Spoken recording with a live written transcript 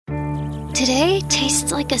Today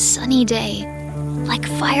tastes like a sunny day, like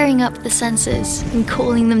firing up the senses and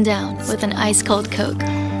cooling them down with an ice-cold Coke.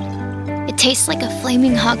 It tastes like a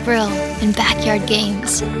flaming hot grill and backyard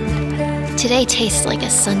games. Today tastes like a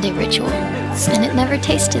Sunday ritual, and it never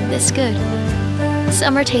tasted this good.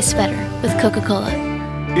 Summer tastes better with Coca-Cola.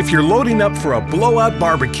 If you're loading up for a blowout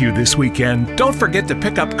barbecue this weekend, don't forget to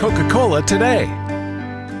pick up Coca-Cola today.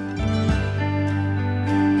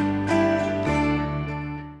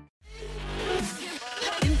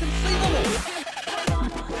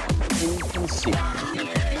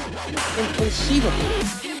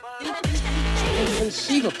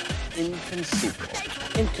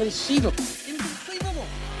 Inconceivable.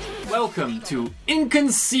 Welcome to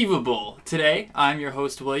Inconceivable. Today, I'm your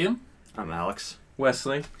host, William. I'm Alex.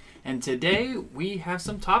 Wesley. And today, we have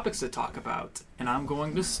some topics to talk about. And I'm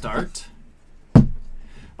going to start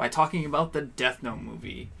by talking about the Death Note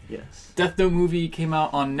movie. Yes. Death Note movie came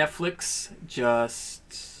out on Netflix just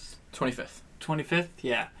 25th,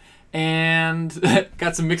 yeah. And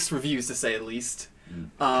got some mixed reviews, to say at least.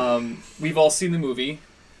 We've all seen the movie.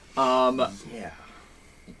 Yeah.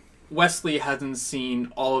 Wesley hasn't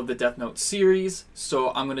seen all of the Death Note series,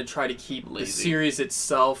 so I'm going to try to keep the series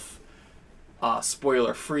itself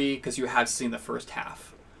spoiler-free, because you have seen the first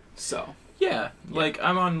half. So. Yeah, like,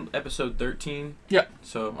 I'm on episode 13. Yeah.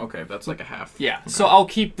 So, okay, that's like a half. Yeah, Okay. so I'll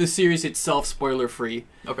keep the series itself spoiler-free.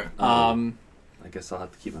 Okay. I guess I'll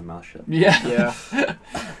have to keep my mouth shut. Yeah.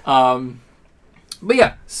 But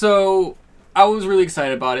yeah, so I was really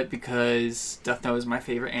excited about it because Death Note is my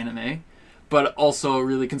favorite anime, but also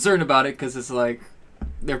really concerned about it because it's like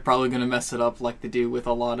they're probably going to mess it up like they do with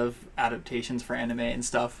a lot of adaptations for anime and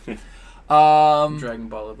stuff. Dragon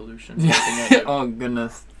Ball Evolution. Yeah. Oh,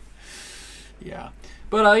 goodness. Yeah.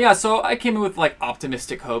 But yeah, so I came in with like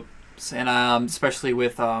optimistic hopes, and especially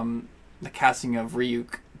with the casting of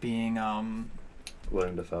Ryuk being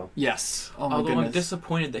William Dafoe. yes. Oh my Although goodness. I'm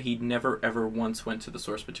disappointed that he never ever once went to the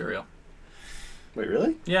source material. Wait,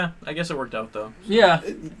 really? Yeah, I guess it worked out though. Yeah.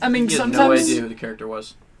 I mean, He had sometimes. no idea who the character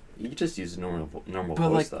was. You could just use normal But voice,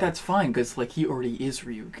 like though. that's fine because like he already is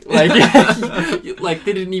Ryuk. Like, like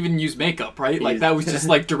they didn't even use makeup, right? Like that was just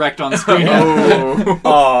like direct on screen.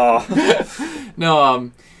 Oh.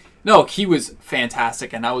 No, he was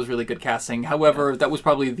fantastic, and that was really good casting. However, that was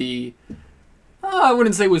probably I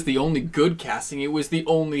wouldn't say it was the only good casting. It was the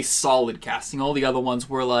only solid casting. All the other ones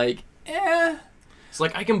were like, eh. It's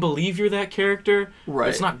like, I can believe you're that character. Right. But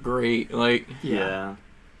it's not great. Like, Yeah.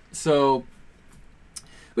 So,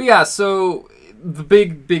 but yeah, so the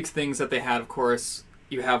big things that they had, of course,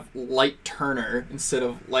 you have Light Turner instead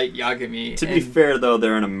of Light Yagami. To be fair, though,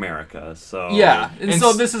 they're in America, so... Yeah, and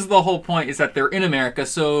so this is the whole point, is that they're in America,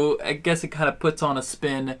 so I guess it kind of puts on a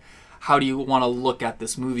spin. How do you want to look at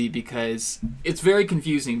this movie? Because it's very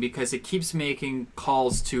confusing, because it keeps making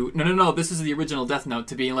calls to, no, this is the original Death Note,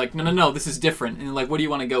 to being like, no, this is different, and like, what do you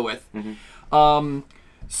want to go with? Mm-hmm.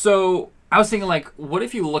 So I was thinking, like, what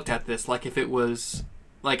if you looked at this, like, if it was,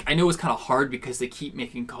 like, I know it's kind of hard because they keep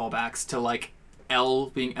making callbacks to, like, L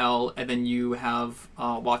being L, and then you have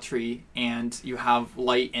Watri, and you have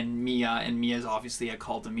Light and Mia's obviously a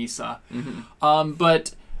call to Misa. mm-hmm.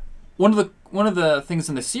 But one of the things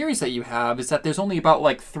in the series that you have is that there's only about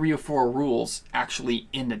like 3 or 4 rules actually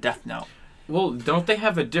in the Death Note. Well, don't they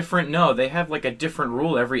have a different... No, they have like a different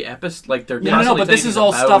rule every episode. Like, they're No, but this constantly is all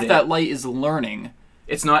about stuff it. that Light is learning.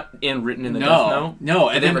 It's not written in the No, Death Note? no,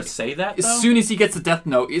 Did and they then ever say that, though? As soon as he gets the Death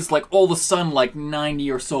Note, it's like all of a sudden like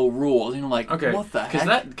 90 or so rules. You know, like, Okay, what the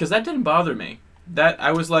heck? Because that didn't bother me. That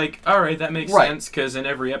I was like, all right, that makes Right. sense. Because in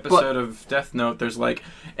every episode of Death Note, there's like,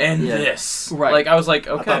 and Yeah. this, Right. Like I was like,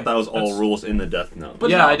 okay, I thought that was all that's- rules in the Death Note. But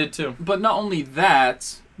yeah, no. I did too. But not only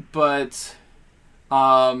that, but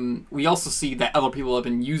we also see that other people have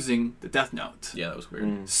been using the Death Note. Yeah, that was weird.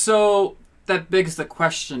 Mm. So that begs the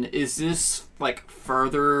question: is this like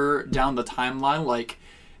further down the timeline? Like,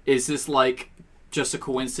 is this like just a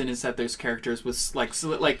coincidence that there's characters with like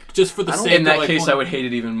just for the sake? In of, that like, case, one- I would hate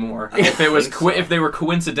it even more I don't if it was think so. if they were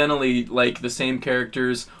coincidentally like the same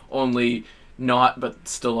characters, only not, but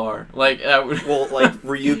still are. Like, Well, like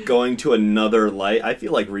Ryuk going to another Light, I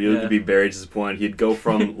feel like Ryuk Yeah. would be very disappointed. He'd go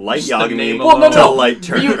from Light Just the Yagami name Well, alone. to Light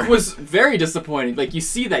Ryuk Turner. was very disappointing. Like, you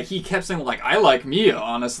see that he kept saying, like, I like Mia,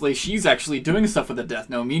 honestly. She's actually doing stuff with the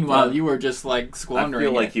Death Note. Meanwhile, Yeah. you were just, like, I squandering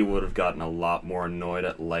feel like it. he would have gotten a lot more annoyed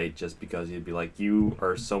at Light just because he'd be like, you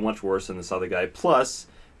are so much worse than this other guy. Plus,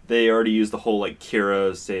 they already used the whole, like,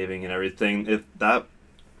 Kira saving and everything.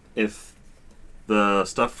 If the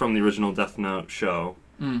stuff from the original Death Note show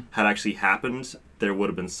had actually happened, there would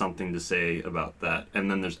have been something to say about that.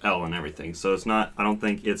 And then there's L and everything. So it's not, I don't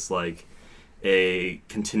think it's like a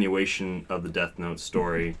continuation of the Death Note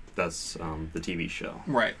story. That's the TV show.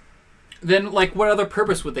 Right. Then, like, what other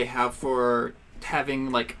purpose would they have for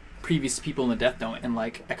having, like, previous people in the Death Note and,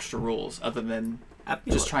 like, extra rules other than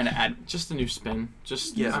just trying to add... Just a new spin.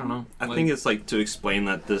 Just, Yeah, I don't know. I think it's, like, to explain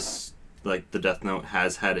that this, like, the Death Note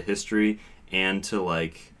has had a history, and to,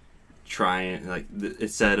 like, try and, like,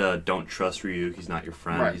 it said, don't trust Ryuk, he's not your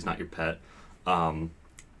friend, Right. he's not your pet.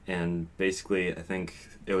 And basically, I think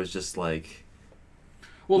it was just, like...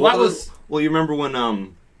 Well, that was... Well, you remember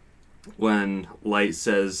when Light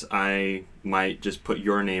says, I might just put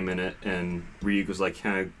your name in it, and Ryuk was like,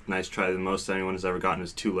 nice try. The most anyone has ever gotten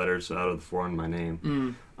is 2 letters out of the 4 in my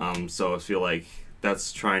name. So I feel like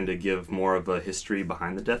that's trying to give more of a history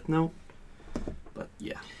behind the Death Note. But,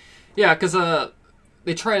 yeah. Yeah, because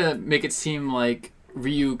they try to make it seem like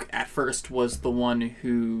Ryuk at first was the one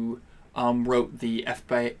who wrote the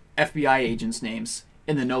FBI agents' names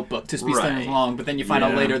in the notebook to speed things along, but then you find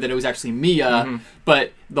out later that it was actually Mia,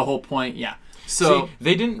 but the whole point, So see,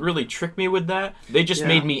 they didn't really trick me with that. They just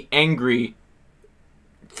made me angry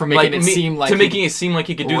for making it seem like making it seem like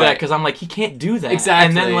he could do that, because I'm like, he can't do that. Exactly.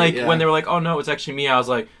 And then when they were like, oh no, it's actually Mia, I was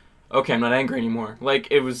like, okay, I'm not angry anymore. Like,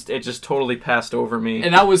 it just totally passed over me.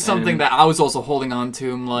 And that was something that I was also holding on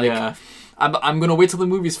to. Like, I'm gonna wait till the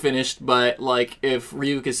movie's finished, but like, if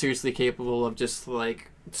Ryuk is seriously capable of just like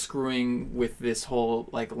screwing with this whole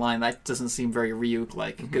like line, that doesn't seem very Ryuk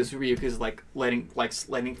like, because Ryuk is like letting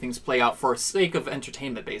things play out for sake of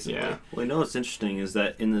entertainment, basically. Yeah. Well, you know what's interesting is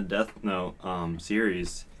that in the Death Note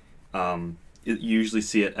series, you usually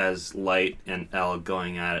see it as Light and L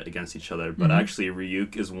going at it against each other, but actually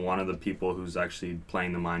Ryuk is one of the people who's actually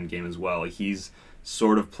playing the mind game as well. Like, he's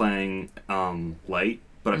sort of playing Light,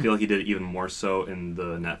 but I feel like he did it even more so in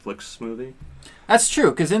the Netflix movie. That's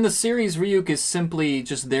true, because in the series, Ryuk is simply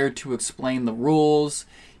just there to explain the rules.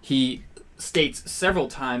 He states several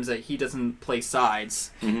times that he doesn't play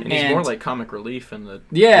sides. And he's more like comic relief in the...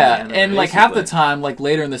 Yeah, in the and like half the time, like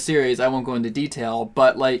later in the series, I won't go into detail,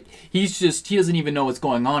 but like he doesn't even know what's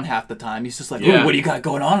going on half the time. He's just like, "Ooh, what do you got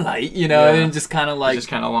going on, Light?" You know, and just kind of like... Just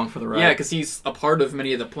kind of along for the ride. Yeah, because he's a part of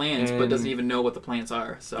many of the plans, but doesn't even know what the plans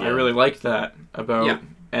are. So I really liked that about... Yeah.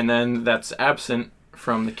 And then that's absent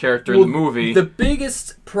from the character in the movie. The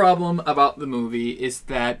biggest problem about the movie is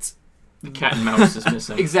that the cat and mouse is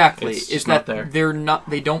missing. Exactly. It's not there.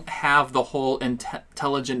 They don't have the whole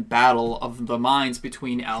intelligent battle of the minds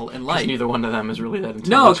between L and Light. Neither one of them is really that intelligent.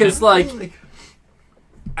 No, because like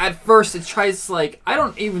at first it tries like, I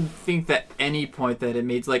don't even think that any point that it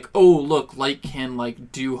made like, oh look, Light can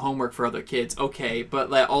like do homework for other kids. Okay, but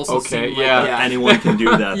that also seemed like, anyone can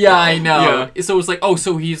do that. Yeah, I know. Yeah. So it was like, oh,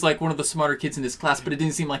 so he's like one of the smarter kids in this class, but it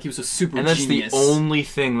didn't seem like he was a super genius. And that's the only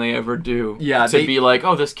thing they ever do. Yeah, to be like,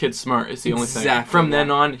 oh, this kid's smart is the only thing. From then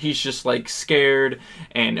on, he's just like scared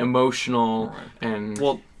and emotional and...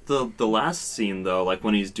 Well, the last scene though, like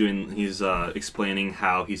when he's explaining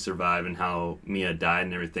how he survived and how Mia died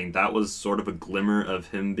and everything, that was sort of a glimmer of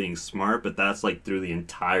him being smart, but that's like through the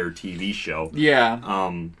entire TV show. Yeah.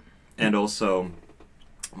 And also,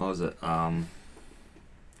 what was it? Crap,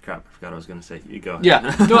 I forgot what I was gonna say. You go ahead.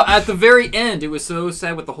 Yeah. No, at the very end, it was so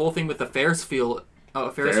sad with the whole thing with the Ferris wheel.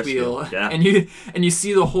 Yeah. And you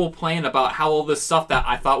see the whole plan about how all this stuff that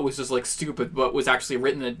I thought was just like stupid, but was actually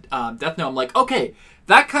written in Death Note. I'm like, okay,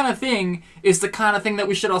 that kind of thing is the kind of thing that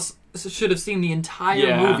we should have seen the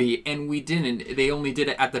entire movie, and we didn't. They only did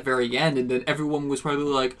it at the very end, and then everyone was probably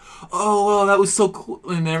like, "Oh, well, that was so cool,"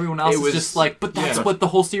 and then everyone else was just like, "But that's what the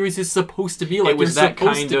whole series is supposed to be like." It was that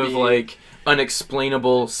kind of like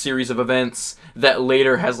unexplainable series of events that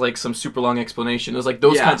later has like some super long explanation. It was like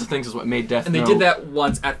those kinds of things is what made Death Note. And they did that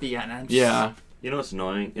once at the end. Yeah. You know what's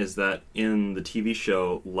annoying is that in the TV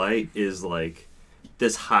show, Light is like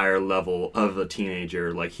this higher level of a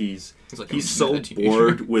teenager. Like he's so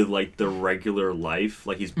bored with like the regular life.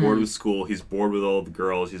 Like he's bored with school. He's bored with all the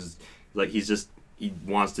girls. He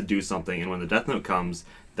wants to do something. And when the Death Note comes,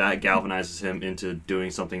 that galvanizes him into doing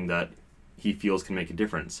something that he feels can make a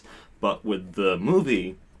difference. But with the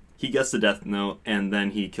movie, he gets the Death Note, and then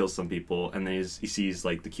he kills some people, and then he sees,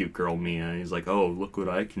 like, the cute girl, Mia, and he's like, oh, look what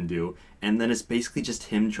I can do. And then it's basically just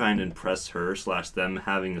him trying to impress her, / them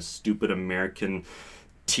having a stupid American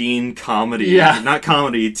teen comedy. Yeah. Not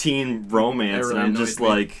comedy, teen romance. Really, and I'm just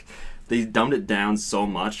like, they dumbed it down so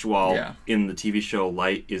much, while in the TV show,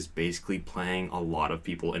 Light is basically playing a lot of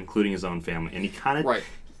people, including his own family. And he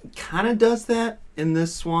kind of does that in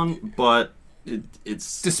this one, but...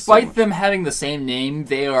 It's despite them having the same name,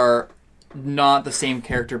 they are not the same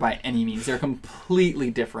character by any means. They're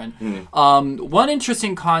completely different. One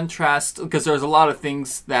interesting contrast, because there's a lot of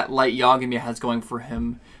things that Light Yagami has going for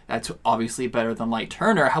him, That's obviously better than Light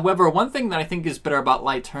Turner. However, one thing that I think is better about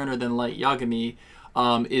Light Turner than Light Yagami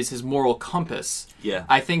is his moral compass. Yeah.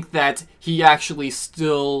 I think that he actually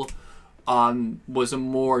still was a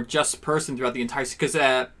more just person throughout the entire... Because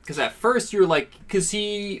at first you're like... Because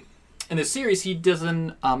he... In the series, he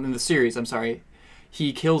doesn't... in the series, I'm sorry,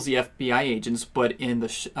 he kills the FBI agents, but in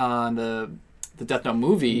the Death Note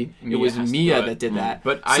movie, it was Mia that did that.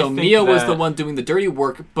 But so Mia was the one doing the dirty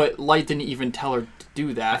work, but Light didn't even tell her to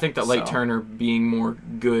do that. I think that Light Turner being more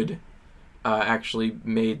good actually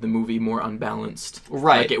made the movie more unbalanced.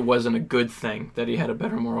 Right. Like, it wasn't a good thing that he had a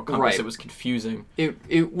better moral compass. Right. It was confusing.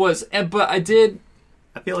 It was, but I did...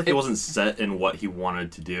 I feel like he wasn't set in what he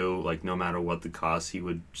wanted to do. Like, no matter what the cost, he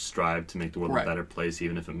would strive to make the world a better place,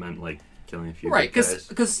 even if it meant, like, killing a few guys.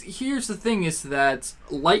 Because here's the thing is that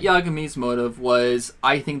Light Yagami's motive was,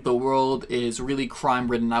 I think the world is really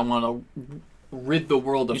crime-ridden. I want to rid the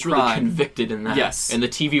world of He's crime. really convicted in that. Yes. And the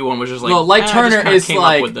TV one was just like, well, Light Turner is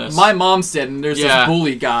like, this. my mom's dead, and there's this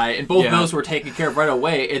bully guy, and both of Yeah. those were taken care of right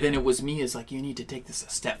away, and then it was Mia's like, you need to take this a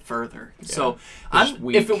step further. Yeah. So,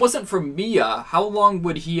 Weak. if it wasn't for Mia, how long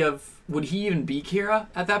would he even be Kira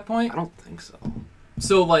at that point? I don't think so.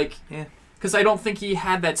 So, like, because I don't think he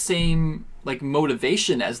had that same, like,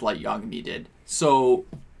 motivation as Light Yagami did. So,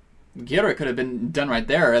 Kira could have been done right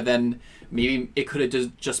there, and then maybe it could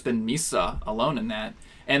have just been Misa alone in that.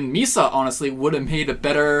 And Misa, honestly, would have made a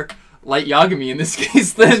better Light Yagami in this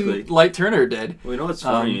case than Light Turner did. Well, you know what's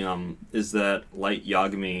funny is that Light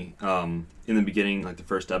Yagami, in the beginning, like the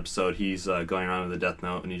first episode, he's going around with a Death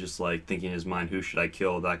Note, and he's just like thinking in his mind, who should I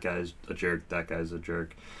kill? That guy's a jerk. That guy's a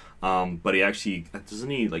jerk. But he actually doesn't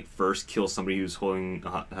he like first kill somebody who's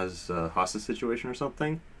has a hostage situation or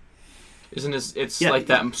something? Isn't it? It's like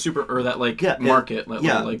that market.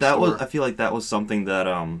 That was. I feel like that was something that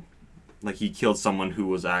like he killed someone who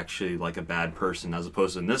was actually like a bad person, as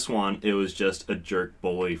opposed to in this one, it was just a jerk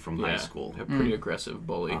bully from high school. A pretty aggressive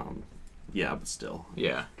bully. Yeah, but still.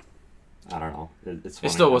 Yeah. I don't know. It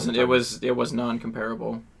still wasn't. It was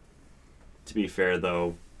non-comparable. To be fair,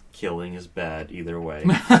 though, killing is bad either way.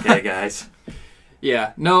 Okay, guys.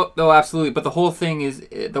 Yeah, no, absolutely. But the whole thing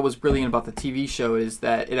that was brilliant about the TV show is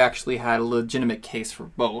that it actually had a legitimate case for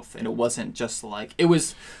both, and it wasn't just like it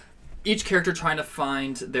was each character trying to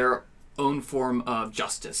find their own form of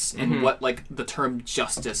justice and what like the term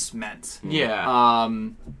justice meant. Yeah.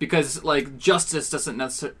 Because like justice doesn't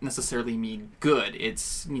necessarily mean good.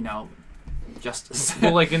 It's justice.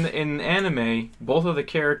 Well, like in anime, both of the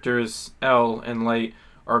characters, L and Light,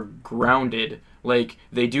 are grounded. Like,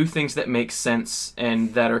 they do things that make sense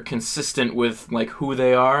and that are consistent with, like, who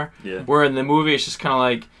they are. Yeah. Where in the movie, it's just kind of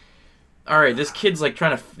like, all right, this kid's, like,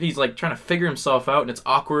 trying to figure himself out, and it's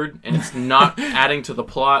awkward, and it's not adding to the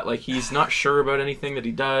plot. Like, he's not sure about anything that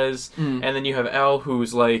he does. And then you have L,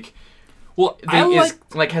 who's, like,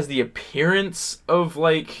 has the appearance of,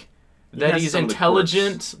 like... that he's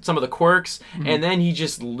intelligent, some of the quirks, and then he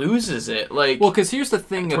just loses it. Like, well, because here's the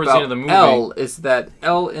thing about the end of the movie. L is that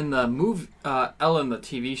L in the L in the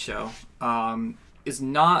TV show, is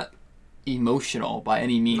not emotional by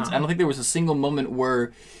any means. I don't think there was a single moment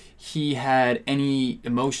where he had any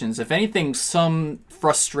emotions. If anything, some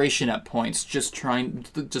frustration at points, just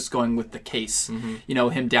going with the case.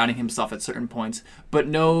 Him doubting himself at certain points, but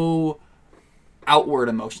no outward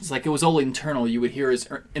emotions. Like, it was all internal. You would hear his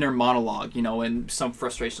inner monologue, and some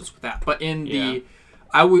frustrations with that. But in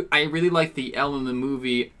I really like the L in the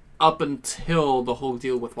movie up until the whole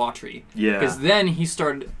deal with Watri. Yeah. Because then he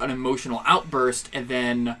started an emotional outburst, and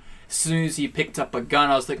then as soon as he picked up a gun,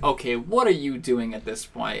 I was like, okay, what are you doing at this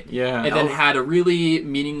point? Yeah. And then had a really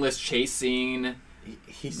meaningless chase scene.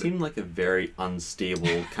 He seemed like a very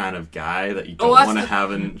unstable kind of guy that you don't want to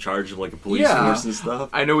have in charge of like a police force and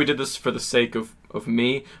stuff. I know we did this for the sake of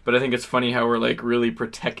me, but I think it's funny how we're like really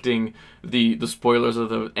protecting the spoilers of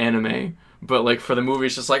the anime. But like for the movie,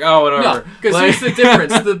 it's just like, oh, whatever. No, because here's the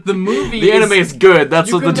difference. The movie the anime is good.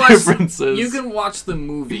 That's what the difference is. You can watch the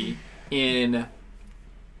movie in...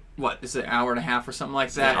 what is it, an hour and a half or something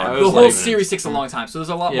like that? The whole series takes a long time, so there's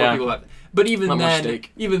a lot more people left. But even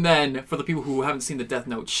then, for the people who haven't seen the Death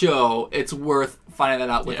Note show, it's worth finding that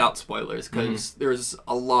out without spoilers, because there's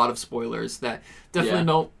a lot of spoilers that definitely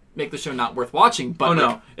don't make the show not worth watching.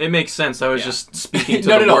 But it makes sense. I was just speaking to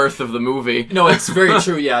the worth of the movie. No, it's very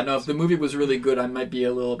true. Yeah, no, if the movie was really good, I might be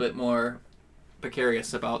a little bit more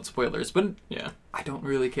precarious about spoilers, but I don't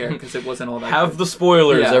really care because it wasn't all that Have good. The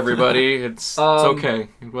spoilers, everybody. It's okay.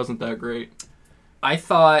 It wasn't that great. I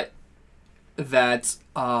thought that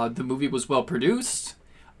the movie was well produced.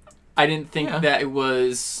 I didn't think that it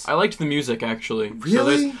was... I liked the music, actually.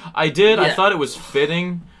 Really? I did. Yeah. I thought it was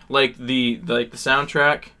fitting. Like the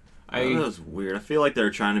soundtrack. That was weird. I feel like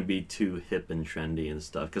they're trying to be too hip and trendy and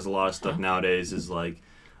stuff, because a lot of stuff nowadays is like,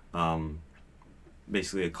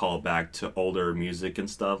 basically a callback to older music and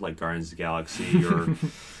stuff, like Guardians of the Galaxy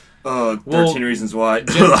or 13 Reasons Why.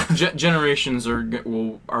 Generations are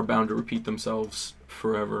bound to repeat themselves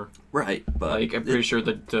forever. Right, but like I'm pretty sure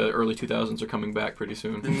that the early 2000s are coming back pretty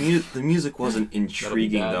soon. The music wasn't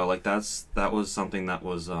intriguing bad. though. Like that was something that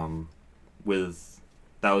was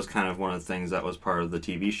that was kind of one of the things that was part of the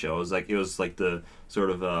TV show. It was like the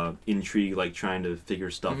sort of intrigue, like trying to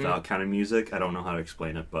figure stuff out kind of music. I don't know how to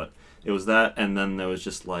explain it, but it was that, and then there was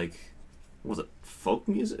just like, was it folk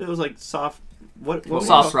music? It was like soft. What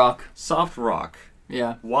Soft rock. Soft rock.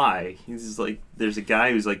 Yeah. Why? He's like, there's a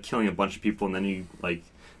guy who's like killing a bunch of people, and then he like,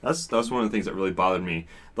 that's one of the things that really bothered me.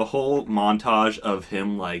 The whole montage of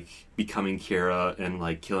him like becoming Kira and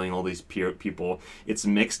like killing all these people. It's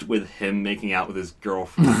mixed with him making out with his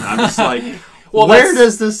girlfriend. I'm just like, well, where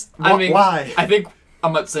does this? Why? I think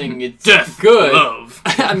I'm not saying it's Death, good. love.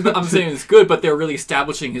 I'm saying it's good, but they're really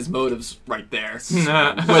establishing his motives right there. Which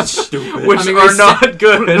I mean, are not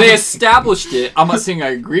good. They established it. I'm not saying I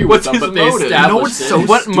agree with What's them, his but they motive? established You know what's it. so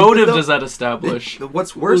What stupid, motive though? does that establish?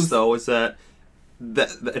 What's worse though is that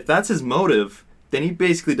if that's his motive, then he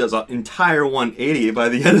basically does an entire 180 by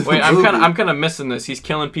the end of the movie. I'm kind of missing this. He's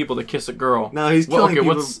killing people to kiss a girl. No, he's killing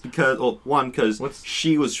people because, well, What's-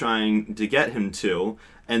 she was trying to get him to,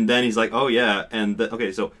 and then he's like, oh yeah, and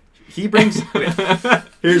okay, so he brings. Okay,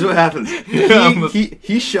 here's what happens.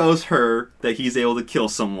 He shows her that he's able to kill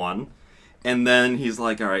someone, and then he's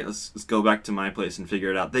like, all right, let's go back to my place and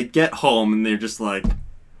figure it out. They get home and they're just like,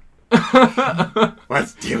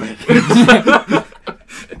 let's do it.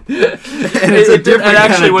 It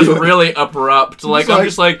actually was really abrupt. Like, I'm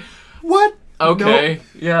just like, what? okay, No.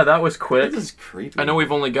 yeah, that was quick. This is creepy. I know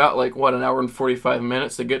we've only got like an hour and 45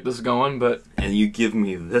 minutes to get this going, but And you give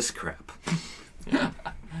me this crap.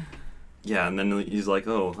 Yeah, and then he's like,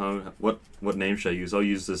 oh, what name should I use? I'll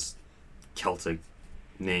use this Celtic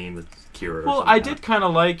name that's Kira. well, I did kind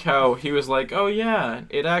of like how he was like, oh yeah,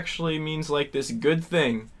 it actually means like this good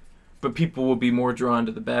thing. But people will be more drawn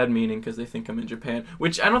to the bad meaning because they think I'm in Japan.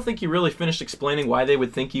 Which I don't think he really finished explaining why they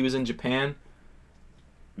would think he was in Japan.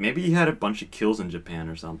 Maybe he had a bunch of kills in Japan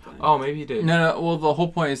or something. Oh, maybe he did. No. Well, the whole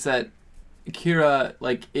point is that Kira,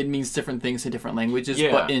 like, it means different things in different languages,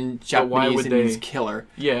 Yeah, but in but why Japanese would it means they- killer.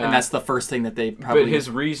 Yeah. And that's the first thing that they probably... But his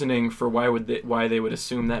reasoning for why they would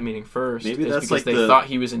assume that meaning first Maybe is that's because like they thought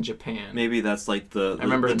he was in Japan. Maybe that's like the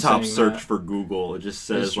remember him top saying search that. for Google. It just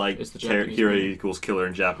says It's like the Japanese Kira name. equals killer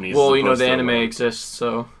in Japanese. Well, as you know, opposed the to, anime exists,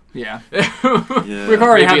 so... Yeah. Yeah. We've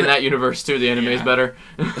already Maybe had in that universe, too, the anime is Yeah.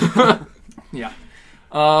 better. Yeah.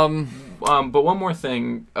 But one more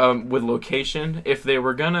thing, with location, if they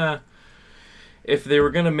were gonna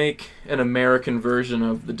make an American version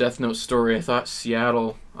of the Death Note story, I thought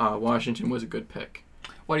Seattle, Washington was a good pick.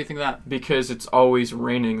 Why do you think that? Because it's always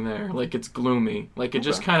raining there, like it's gloomy, like it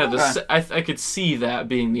just kind of Okay. I could see that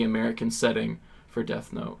being the American setting for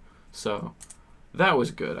Death Note, so that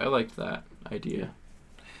was good. I liked that idea.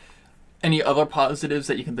 Any other positives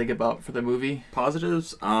that you can think about for the movie?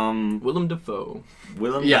 Positives. Willem Dafoe.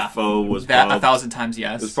 Willem Yeah. Dafoe was That probably, 1,000 times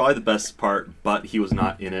yes. was probably the best part, but he was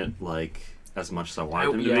not in it like as much as I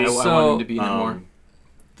wanted him to be. I wanted him to be in it more.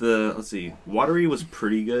 Let's see, Watery was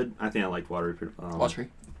pretty good. I think I liked Watery. Watery.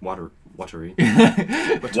 Watery.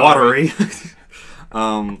 Watery.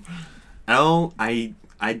 L,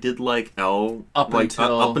 I did like L Up like,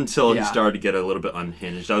 until- up until yeah. he started to get a little bit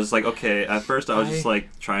unhinged. I was like, okay. At first, I was just I-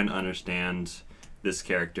 like trying to understand this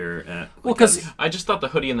character. Well, 'cause- I just thought the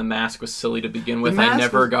hoodie and the mask was silly to begin with. The I mask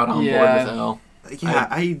never was- got on Yeah. board with L. yeah,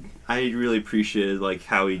 I really appreciated like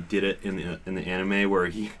how he did it in the anime where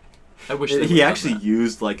he I wish they he would've actually done that.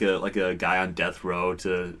 used like a guy on death row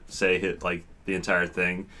to say like the entire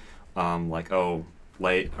thing, like, oh,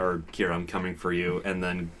 Light or Kira, I'm coming for you, and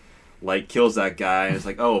then Light kills that guy and it's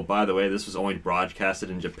like, oh, by the way, this was only broadcasted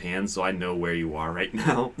in Japan, so I know where you are right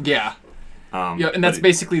now. Yeah. Yeah, and that's but-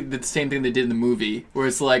 basically the same thing they did in the movie, where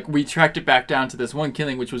it's like, we tracked it back down to this one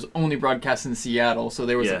killing, which was only broadcast in Seattle, so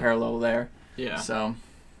there was a Yeah. parallel there. Yeah. So,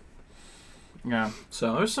 yeah.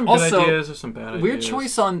 So there's some Also, good ideas, there's some bad ideas. Weird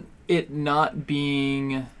choice on it not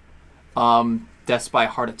being deaths by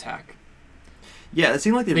heart attack. Yeah, it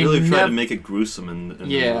seemed like they They really tried to nev- make it gruesome in the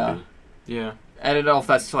Yeah. movie. Yeah. I don't know if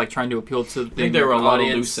that's like trying to appeal to the I think there were a lot of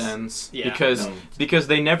audience. loose ends Yeah. because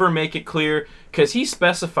they never make it clear, because he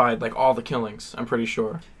specified like all the killings, I'm pretty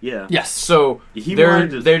sure. Yeah. Yes. So He there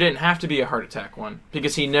wanted to- didn't have to be a heart attack one,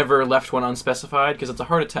 because he never left one unspecified, because it's a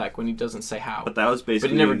heart attack when he doesn't say how. But that was basically.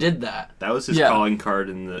 But he never did that. That was his Yeah. calling card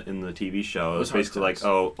in the TV show. It was heart basically like,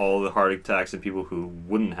 attacks. all the heart attacks and people who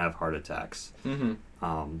wouldn't have heart attacks. Mm-hmm.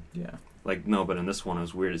 Yeah. Like, no, but in this one it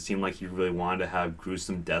was weird. It seemed like he really wanted to have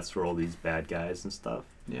gruesome deaths for all these bad guys and stuff.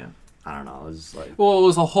 Yeah. I don't know. It was like, Well, it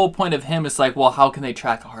was the whole point of him. It's like, well, how can they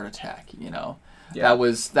track a heart attack? You know, Yeah.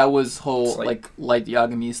 that was whole It's like- Light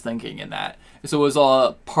Yagami's thinking in that. So it was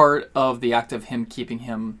all part of the act of him keeping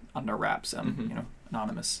him under wraps and Mhm.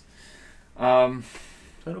 anonymous. is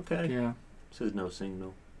that okay? Yeah. It says no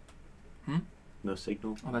signal. No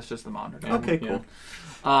signal. Oh, that's just the monitor. Yeah. Okay, Yeah.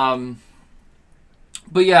 cool.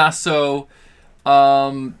 But yeah, so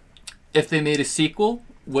if they made a sequel,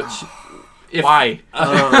 which if Why?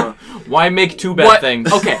 Why make two bad what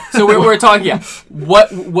things? Okay, so we're talking. Yeah,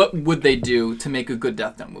 what would they do to make a good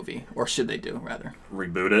Death Note movie, or should they do rather?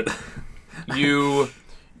 Reboot it.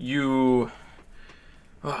 You.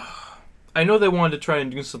 I know they wanted to try and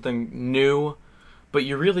do something new, but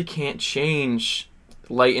you really can't change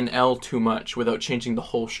Light and L too much without changing the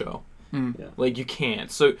whole show. Mm. Yeah. Like, you can't.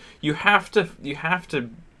 So you have to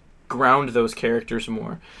ground those characters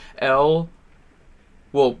more. L,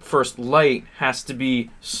 well, first, Light has to be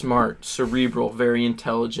smart, cerebral, very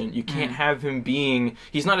intelligent. You can't have him being...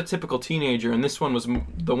 He's not a typical teenager, and this one was...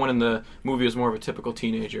 The one in the movie was more of a typical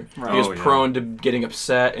teenager. Right. He was Oh, yeah. prone to getting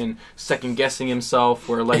upset and second-guessing himself,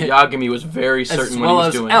 where, like, Yagami was very certain As what he well was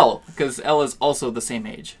as doing. L, because L is also the same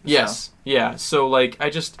age. Yes. Yeah. So, like, I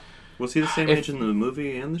just... Was he the same If- age in the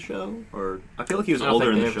movie and the show? Or I feel like he was I don't older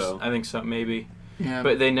think in they the ever- show. I think so, maybe. So, yeah.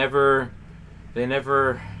 But they never...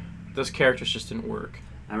 Those characters just didn't work.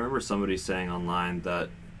 I remember somebody saying online that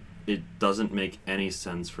it doesn't make any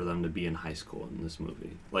sense for them to be in high school in this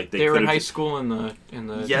movie. Like They were in could've- high school in the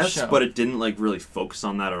Yes, show. but it didn't like really focus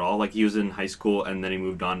on that at all. Like he was in high school and then he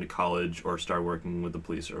moved on to college or started working with the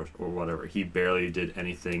police or whatever. He barely did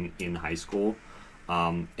anything in high school,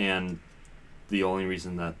 and the only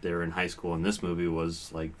reason that they're in high school in this movie was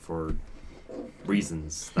like for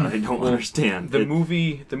reasons that I don't understand. The It-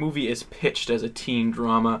 movie is pitched as a teen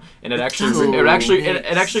drama, and it It actually does.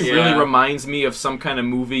 really Yeah. reminds me of some kind of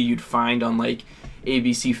movie you'd find on like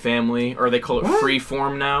ABC Family, or they call it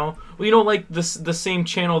Freeform now. Well, you know, like the same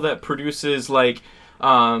channel that produces like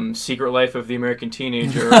Secret Life of the American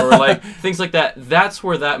Teenager, or like things like that. That's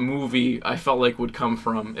where that movie I felt like would come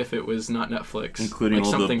from if it was not Netflix, including like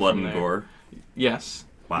all the something blood from and there. gore. Yes.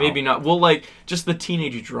 Wow. Maybe not. Well, like, just the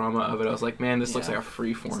teenage drama of it. I was like, man, this looks Yeah. like a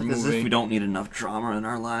Freeform It's as movie. if we don't need enough drama in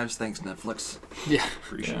our lives. Thanks, Netflix. yeah.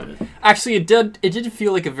 Appreciate Yeah. it. Actually, it did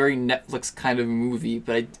feel like a very Netflix kind of movie,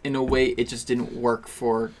 but in a way, it just didn't work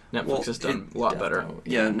for Netflix Well, has done it- a lot Death better. Note.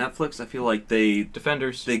 Yeah, Netflix. I feel like they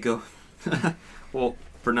Defenders. go. Well,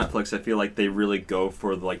 for Netflix, I feel like they really go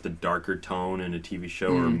for like the darker tone in a TV show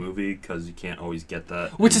or a movie because you can't always get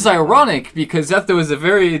that. Which is in- ironic because Death Note was a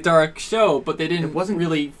very dark show, but they didn't It wasn't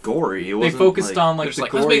really. gory. It They wasn't, focused on They're like just the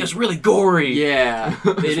like, gory. let's make this really gory. Yeah,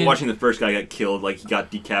 they Just didn't. watching the first guy get killed, like he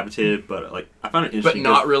got decapitated, but like I found it But interesting.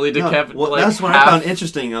 not really No, decapitated. well, like, that's what half- I found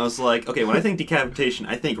interesting. I was like, okay, when I think decapitation,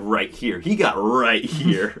 I think right here. He got right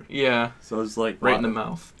here. Yeah, So I was like, right wow, in the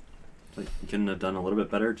mouth. Like, you couldn't have done a little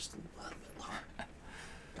bit better. Just a little bit lower.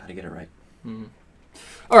 Gotta get it right.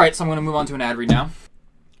 All right, so I'm going to move on to an ad read now.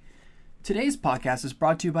 Today's podcast is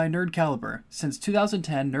brought to you by Nerd Caliber. Since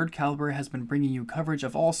 2010, Nerd Caliber has been bringing you coverage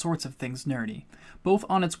of all sorts of things nerdy, both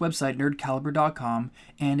on its website nerdcaliber.com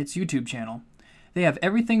and its YouTube channel. They have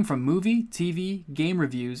everything from movie, TV, game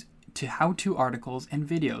reviews, to how-to articles and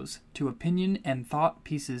videos, to opinion and thought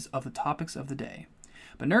pieces of the topics of the day.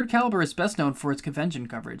 But Nerd Caliber is best known for its convention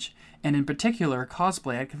coverage, and in particular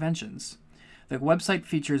cosplay at conventions. The website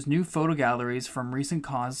features new photo galleries from recent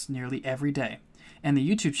cons nearly every day, and the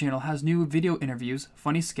YouTube channel has new video interviews,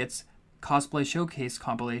 funny skits, cosplay showcase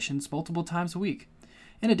compilations multiple times a week.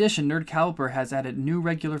 In addition, Nerd Caliber has added new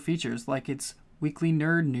regular features like its weekly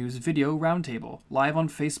Nerd News video roundtable, live on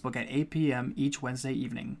Facebook at 8 p.m. each Wednesday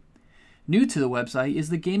evening. New to the website is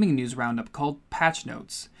the gaming news roundup called Patch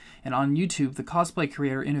Notes, and on YouTube, the cosplay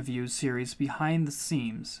creator interviews series Behind the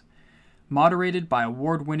Scenes. Moderated by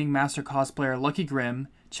award-winning master cosplayer Lucky Grimm,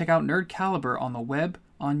 check out Nerd Caliber on the web,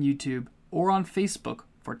 on YouTube, or on Facebook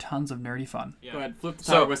for tons of nerdy fun. Yeah. Go ahead, flip the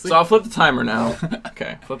So I'll flip the timer now.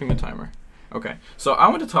 Okay, flipping the timer. Okay, so I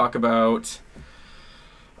want to talk about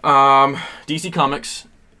DC Comics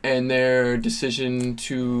and their decision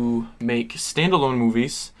to make standalone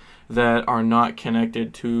movies that are not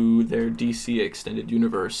connected to their DC extended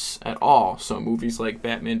universe at all. So movies like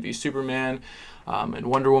Batman v Superman, and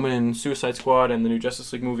Wonder Woman and Suicide Squad and the new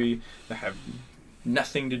Justice League movie that have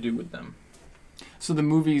nothing to do with them. So the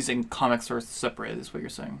movies and comics are separated, is what you're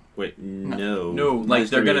saying? Wait, no. No, like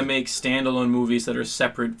they're going to make standalone movies that are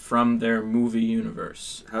separate from their movie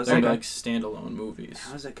universe. How's They're that like standalone movies.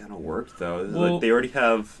 How's that gonna work though? Well- Like, they already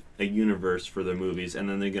have a universe for their movies, and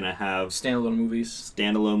then they're gonna have Standalone movies.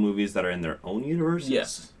 standalone movies that are in their own universe.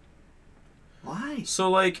 Yes. Why?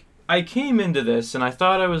 So, like, I came into this and I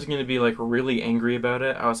thought I was going to be, like, really angry about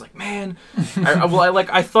it. I was like, man,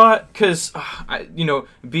 I thought, because,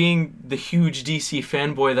 being the huge DC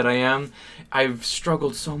fanboy that I am, I've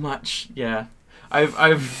struggled so much. Yeah.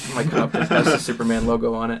 I've my cup has the Superman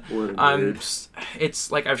logo on it. What a nerd.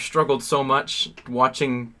 It's like I've struggled so much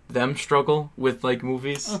watching them struggle with like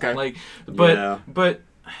movies. Okay. Like, Yeah. but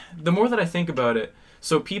the more that I think about it,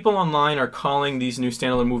 so people online are calling these new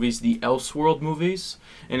standalone movies the Elseworld movies,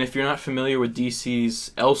 and if you're not familiar with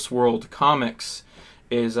DC's Elseworld comics,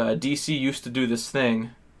 is DC used to do this thing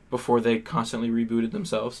before they constantly rebooted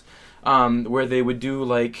themselves, where they would do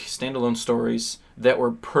like standalone stories that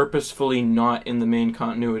were purposefully not in the main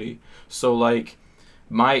continuity. So like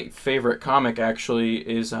my favorite comic actually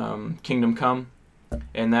is Kingdom Come,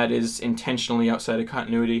 and that is intentionally outside of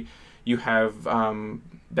continuity. You have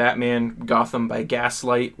Batman Gotham by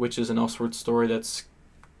Gaslight, which is an Elseworld story that's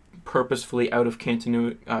purposefully out of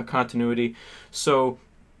continuity. So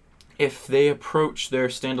if they approach their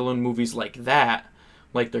standalone movies like that,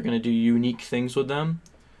 like they're going to do unique things with them,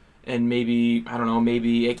 and maybe, I don't know,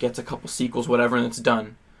 maybe it gets a couple sequels, whatever, and it's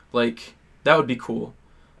done. Like, that would be cool.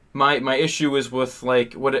 My issue is with,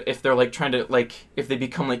 like, what if they're, like, trying to, like, if they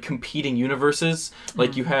become, like, competing universes.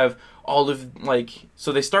 Like, you have all of, like,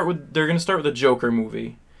 so they're going to start with a Joker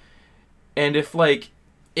movie. And if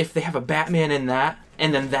they have a Batman in that,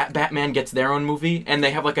 and then that Batman gets their own movie, and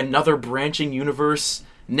they have, like, another branching universe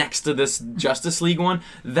next to this Justice League one,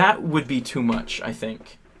 that would be too much, I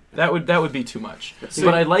think. That would be too much.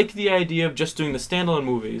 But I like the idea of just doing the standalone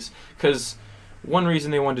movies, because one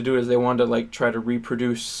reason they wanted to do it is they wanted to like try to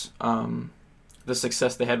reproduce the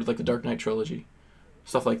success they had with like the Dark Knight trilogy,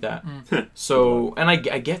 stuff like that. So, and I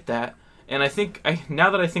get that, and I think now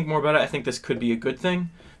that I think more about it, I think this could be a good thing.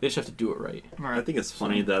 They just have to do it right. I think it's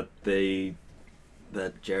funny that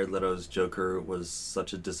Jared Leto's Joker was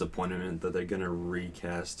such a disappointment that they're gonna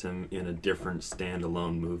recast him in a different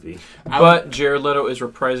standalone movie. But Jared Leto is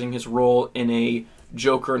reprising his role in a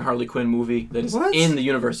Joker and Harley Quinn movie that is What? in the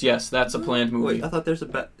universe. Yes, that's a planned movie. Wait, I thought there's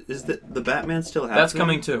is the Batman still happening? That's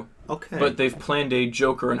coming too. Okay. But they've planned a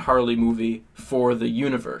Joker and Harley movie for the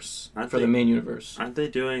universe, the main universe. Aren't they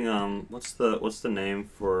doing what's the name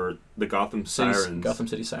for the Gotham Sirens? Gotham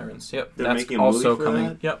City Sirens. Yep, They're that's making a movie also for coming.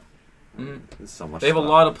 that? Yep. There's so much They have a stuff.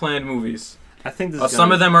 lot of planned movies. I think this is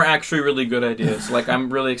Some of them are actually really good ideas. Like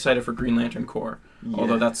I'm really excited for Green Lantern Corps,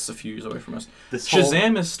 although Yeah. that's a few years away from us. This whole-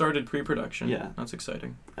 Shazam has started pre-production. Yeah. That's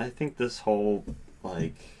exciting. I think this whole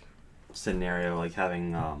like scenario, like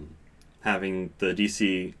having the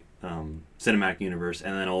DC cinematic universe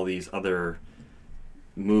and then all these other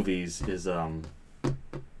movies is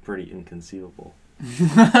pretty inconceivable.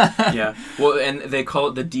 Yeah. Well, and they call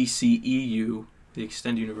it the DCEU, the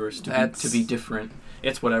Extended Universe, to be different.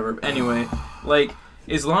 It's whatever. Anyway, like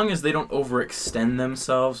as long as they don't overextend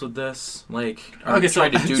themselves with this, like aren't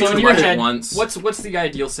trying to do so too in your much head, at once. What's the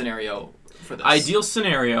ideal scenario for this? Ideal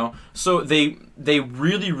scenario. So they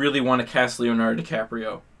really, really want to cast Leonardo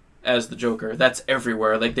DiCaprio as the Joker. That's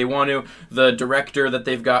everywhere. Like they want to. The director that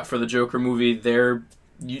they've got for the Joker movie,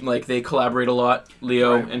 they collaborate a lot,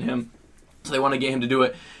 Leo and him. So they want to get him to do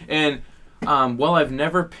it. And while I've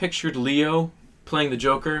never pictured Leo playing the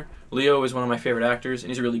Joker, Leo is one of my favorite actors, and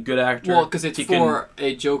he's a really good actor. Well, because it's a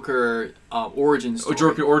Joker origin story. A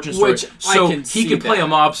Joker origin story. Which so I can see he could play a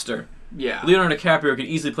mobster. Yeah. Leonardo DiCaprio could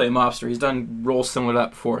easily play a mobster. He's done roles similar to that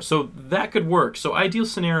before. So that could work. So ideal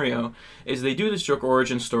scenario is they do this Joker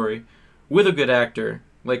origin story with a good actor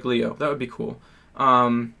like Leo. That would be cool.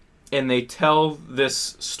 And they tell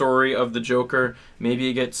this story of the Joker. Maybe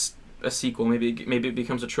it gets a sequel. Maybe it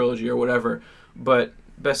becomes a trilogy or whatever. But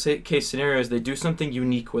best case scenario is they do something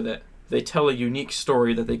unique with it. They tell a unique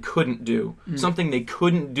story that they couldn't do. Something they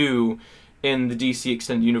couldn't do in the DC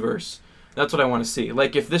Extended Universe. That's what I want to see.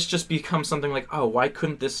 Like, if this just becomes something like, oh, why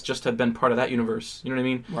couldn't this just have been part of that universe? You know what I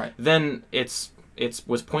mean? Right. Then it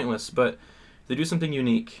was pointless. But they do something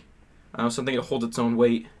unique, something that holds its own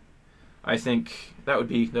weight. I think that would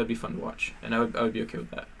be fun to watch, and I would be okay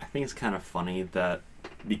with that. I think it's kind of funny that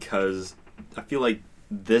because I feel like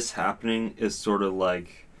this happening is sort of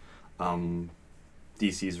like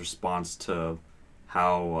DC's response to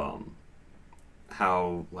how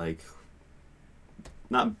like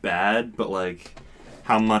not bad, but like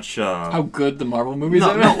how much How good the Marvel movies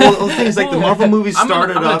no, are. no, well, the thing is, like, the Marvel movies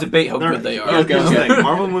started I'm gonna off... debate how good they are. Here's the Okay. thing.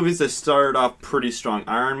 Marvel movies, they started off pretty strong.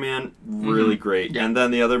 Iron Man, really great. Yeah. And then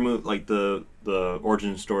the other like the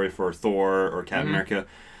origin story for Thor or Captain America,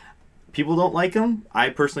 people don't like them. I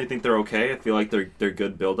personally think they're okay. I feel like they're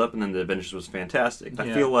good build-up, and then the Avengers was fantastic. I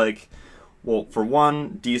Yeah. feel like, well, for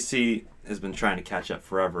one, DC has been trying to catch up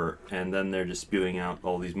forever, and then they're just spewing out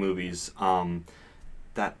all these movies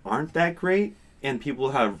that aren't that great. And people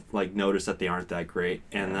have, like, noticed that they aren't that great.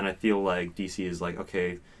 And then I feel like DC is like,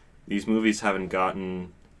 okay, these movies haven't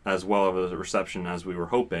gotten as well of a reception as we were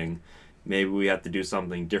hoping. Maybe we have to do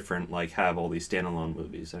something different, like have all these standalone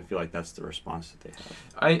movies. I feel like that's the response that they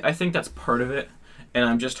have. I think that's part of it, and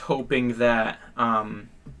I'm just hoping that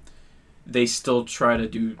they still try to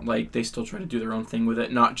do their own thing with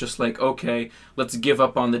it, not just like, okay, let's give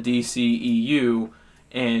up on the DCEU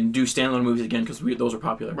and do standalone movies again because those are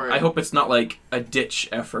popular. Right. I hope it's not like a ditch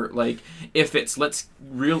effort. Like, if it's let's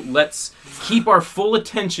keep our full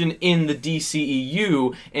attention in the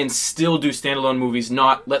DCEU and still do standalone movies,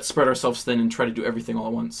 not let's spread ourselves thin and try to do everything all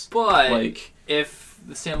at once. But Like, if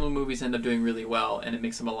the standalone movies end up doing really well and it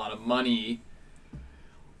makes them a lot of money,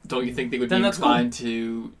 don't you think they would Then be that's inclined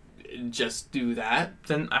to just do that?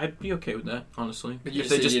 then I'd be okay with that, honestly. But you If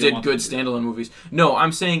they said just you didn't did want good them to do standalone movies. No,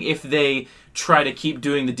 I'm saying if they try to keep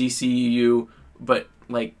doing the DCEU, but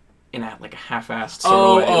like in a half-assed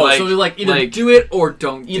sort of way. So they're like either do it or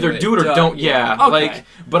don't. Either do it or don't. Yeah. Okay. Like,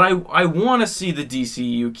 but I want to see the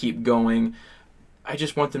DCU keep going. I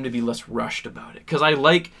just want them to be less rushed about it, because I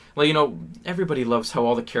like everybody loves how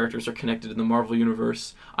all the characters are connected in the Marvel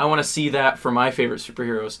universe. I want to see that for my favorite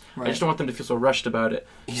superheroes. Right. I just don't want them to feel so rushed about it.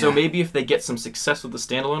 So maybe if they get some success with the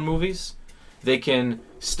standalone movies, they can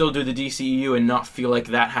still do the DCEU and not feel like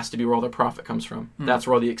that has to be where all their profit comes from. That's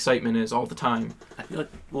where all the excitement is all the time. I feel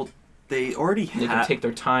like, well, they already They can take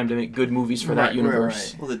their time to make good movies for that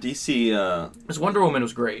universe. Well, the DC... Because Wonder Woman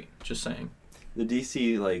was great, just saying. the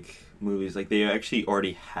DC, like, movies, like, they actually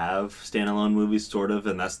already have standalone movies, sort of,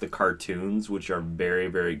 and that's the cartoons, which are very,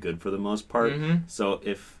 very good for the most part. Mhm. So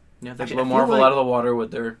if... Yeah, they Actually, blow I feel Marvel like- out of the water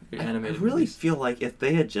with their I animated really movies. feel like if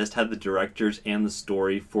they had just had the directors and the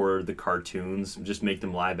story for the cartoons, just make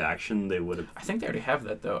them live action, they would have... I think they already have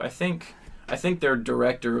that, though. I think their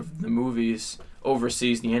director of the movies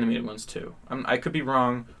oversees the animated ones, too. I could be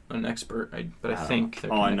wrong. I'm not an expert, but I think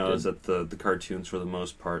they're All I connected. know is that the cartoons, for the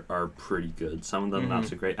most part, are pretty good. Some of them not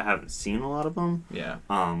so great. I haven't seen a lot of them, Yeah.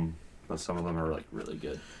 but some of them are, like, really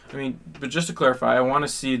good. I mean, but just to clarify, I want to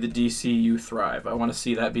see the DCU thrive. I want to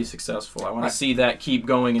see that be successful. I want to see that keep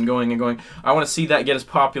going and going and going. I want to see that get as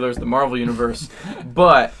popular as the Marvel Universe.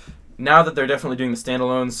 But now that they're definitely doing the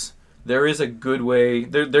standalones, there is a good way.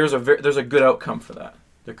 There's a good outcome for that.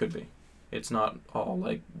 There could be. It's not all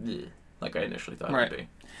like bleh, like I initially thought it would be.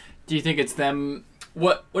 Do you think it's them?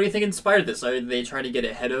 What do you think inspired this? Are they trying to get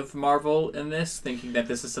ahead of Marvel in this, thinking that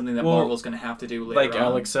this is something that Well, Marvel's going to have to do later Like on?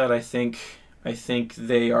 Alex said, I think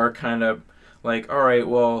they are kind of like, all right,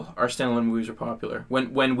 well, our standalone movies are popular.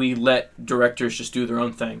 When we let directors just do their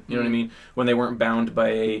own thing, you know what I mean? When they weren't bound by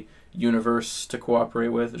a universe to cooperate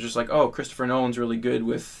with, it's just like, oh, Christopher Nolan's really good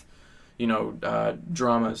with,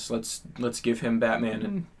 dramas. Let's give him Batman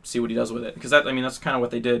and see what he does with it. Because that's kind of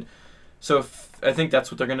what they did. So I think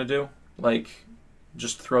that's what they're gonna do. Like,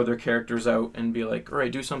 just throw their characters out and be like, all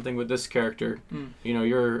right, do something with this character.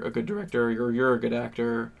 You're a good director. You're a good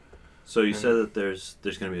actor. So you said that there's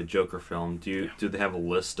going to be a Joker film. Do they have a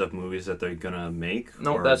list of movies that they're going to make?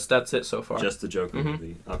 No, or that's it so far. just the Joker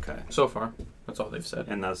movie. Okay. So far, that's all they've said.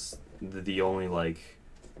 And that's the only, like,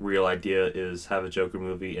 real idea is have a Joker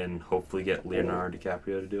movie and hopefully get Leonardo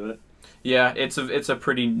DiCaprio to do it. Yeah, it's a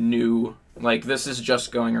pretty new, like, this is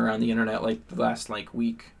just going around the internet like the last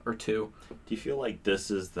week or two. Do you feel like this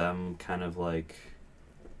is them kind of like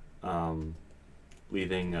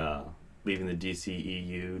leaving the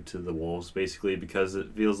DCEU to the wolves, basically, because it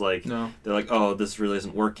feels like No. they're like, oh, this really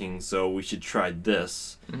isn't working, so we should try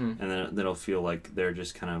this, Mhm. and then it'll feel like they're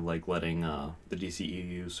just kind of like letting the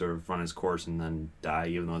DCEU sort of run its course and then die,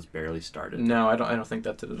 even though it's barely started. No, I don't think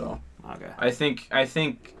that's it at all. Okay. I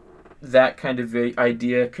think that kind of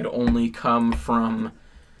idea could only come from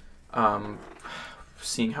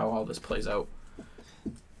seeing how all this plays out.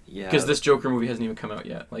 Yeah. Because this Joker movie hasn't even come out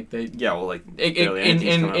yet. Like Yeah, well, like and barely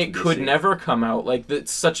anything's coming out it from could DC. never come out. Like,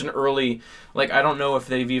 it's such an early. Like, I don't know if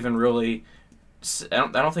they've even really. I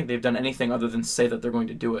don't think they've done anything other than say that they're going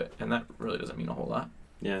to do it, and that really doesn't mean a whole lot.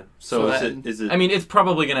 Yeah. So Is it? I mean, it's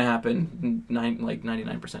probably going to happen,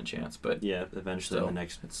 99% chance, but yeah, eventually So, in the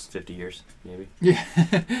next 50 years, maybe. Yeah.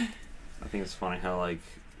 I think it's funny how like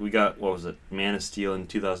we got Man of Steel in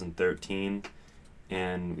 2013,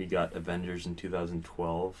 and we got Avengers in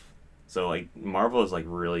 2012. So like Marvel has like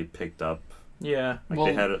really picked up. yeah. Like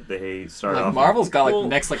Well, they started like, off Marvel's got like Well- the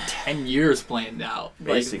next like 10 years planned out. Like,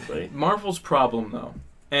 basically. Marvel's problem, though,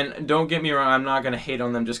 and don't get me wrong, I'm not going to hate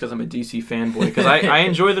on them just because I'm a DC fanboy, because I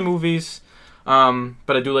enjoy the movies,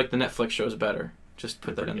 but I do like the Netflix shows better. Just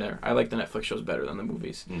put that in there. I like the Netflix shows better than the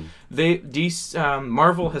movies.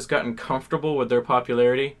 Marvel has gotten comfortable with their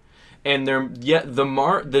popularity, and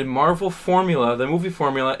the Marvel formula, the movie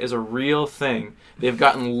formula, is a real thing. They've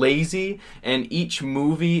gotten lazy, and each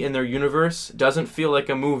movie in their universe doesn't feel like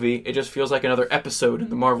a movie. It just feels like another episode in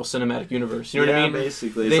the Marvel Cinematic Universe. You know what I mean?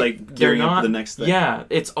 Basically, it's like gearing up for the next thing. Yeah,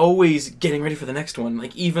 it's always getting ready for the next one.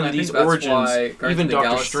 Like even I these think that's origins, why Guardians even of the Doctor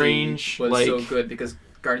Galaxy Strange, was like so good because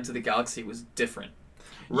Guardians of the Galaxy was different.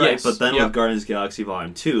 Right, Yes, but then yep. with Guardians of the Galaxy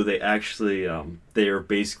Volume 2, they actually they are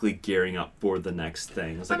basically gearing up for the next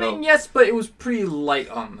thing. It's I like, mean, yes, but it was pretty light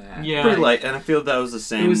on that. Yeah. pretty light, and I feel that was the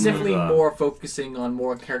same. It was with, definitely more focusing on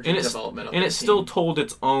more character and it's development. Of and the it still team. told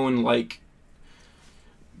its own like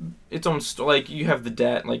you have the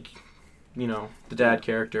dad the dad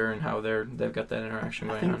character and how they've got that interaction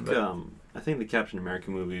I going think on. But I think the Captain America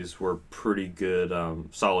movies were pretty good,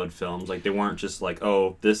 solid films. Like they weren't just like,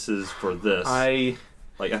 oh, this is for this. I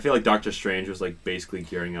feel like Doctor Strange was like basically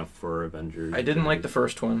gearing up for Avengers. I didn't like the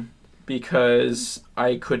first one because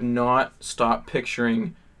I could not stop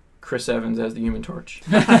picturing Chris Evans as the Human Torch.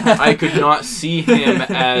 I could not see him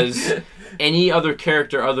as any other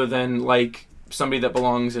character other than like somebody that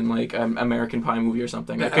belongs in like an American Pie movie or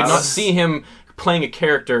something. I could not see him playing a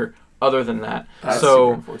character other than that. That's super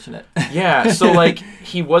So unfortunate. yeah, so like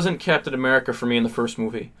he wasn't Captain America for me in the first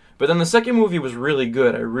movie. But then the second movie was really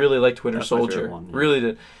good. I really liked Winter That's my favorite Soldier. one, yeah. Really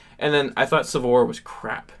did. And then I thought Civil War was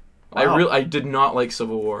crap. Wow. I did not like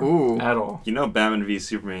Civil War Ooh. at all. You know, Batman v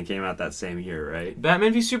Superman came out that same year, right?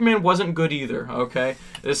 Batman v Superman wasn't good either, okay?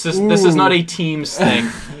 This is not a teams thing.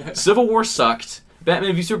 Civil War sucked.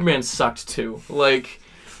 Batman v Superman sucked too. Like,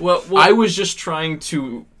 well, I was just trying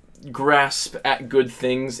to grasp at good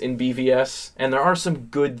things in BVS, and there are some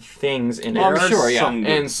good things in it. I'm sure, yeah.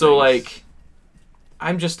 And so, like,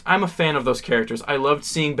 I'm a fan of those characters. I loved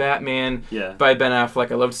seeing Batman Yeah. by Ben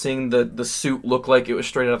Affleck. I loved seeing the suit look like it was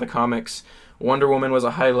straight out of the comics. Wonder Woman was a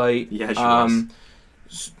highlight. Yeah, she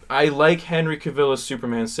was. I like Henry Cavill as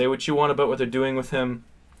Superman. Say what you want about what they're doing with him.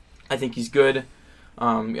 I think he's good.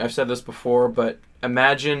 I've said this before, but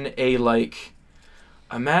imagine a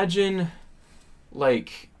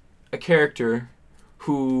character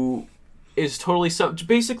who is totally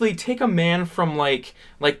basically take a man from like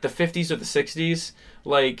the 50s or the 60s,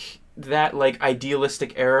 like that like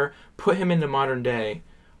idealistic era, put him into modern day,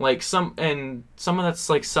 like someone that's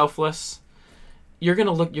like selfless. You're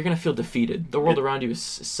gonna feel defeated. The world around you is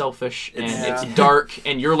selfish and it's dark,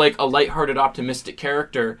 and you're like a lighthearted, optimistic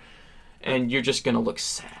character, and you're just gonna look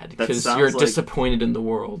sad because sounds you're like- disappointed in the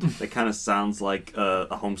world. That kind of sounds like a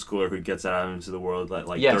homeschooler who gets out into the world at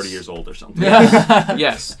like Yes. 30 years old or something.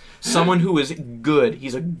 Yes, someone who is good.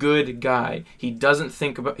 He's a good guy. He doesn't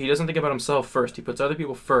think about himself first. He puts other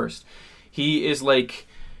people first. He is like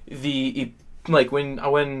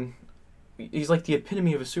when he's like the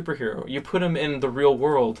epitome of a superhero. You put him in the real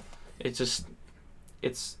world, it's sad.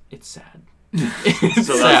 It's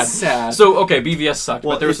So sad. that's sad. So okay, BVS sucked,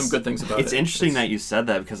 Well, but there were some it's- good things about it. It's interesting that you said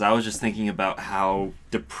that because I was just thinking about how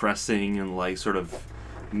depressing and like sort of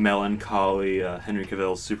melancholy Henry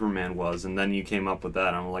Cavill's Superman was, and then you came up with that.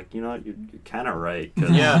 And I'm like, you know what, you're kind of right. 'Cause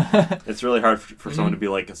Yeah. it's really hard for someone to be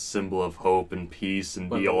like a symbol of hope and peace and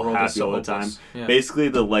When be the all world is happy so all the time. hopeless. Yeah. Basically,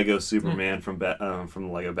 the Lego Superman from the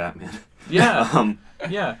Lego Batman. Yeah.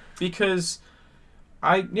 Yeah, because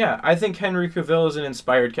I think Henry Cavill is an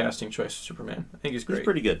inspired casting choice for Superman. I think he's great. He's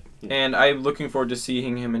pretty good. Yeah. And I'm looking forward to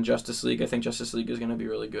seeing him in Justice League. I think Justice League is going to be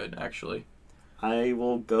really good, actually. I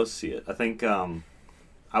will go see it. I think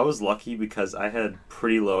I was lucky because I had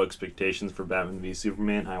pretty low expectations for Batman v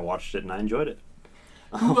Superman. I watched it and I enjoyed it.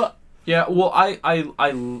 Yeah, well,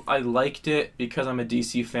 I liked it because I'm a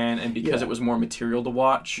DC fan and because Yeah. it was more material to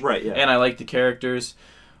watch. Right, yeah. And I like the characters.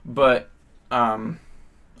 But, I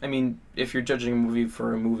mean, if you're judging a movie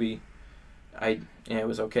for a movie, it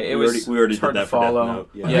was okay. We already it's hard did that to for Death follow. Note,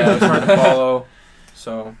 yeah. Yeah, it was hard to follow.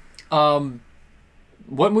 So,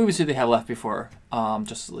 What movies do they have left before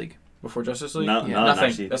Justice League? before Justice League? No, Yeah. none, Nothing.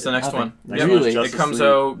 actually. That's the next Nothing. one. Next Yep. one's Really? Justice It comes League.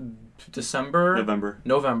 out December?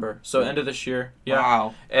 November. So end of this year. Yeah.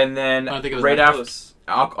 Wow. And then I don't think it was right that after close.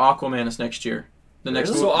 Aquaman is next year. The next,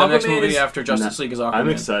 Really? mo- So the next Aquaman movie is- after Justice League is Aquaman. I'm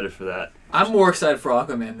excited for that. I'm more excited for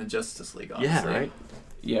Aquaman than Justice League, honestly. Yeah, right.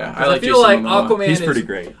 Yeah, I feel Jason like Momoa. Aquaman He's is pretty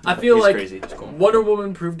great. I feel He's like crazy. He's cool. Wonder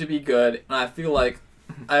Woman proved to be good, and I feel like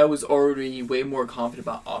I was already way more confident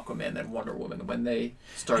about Aquaman than Wonder Woman when they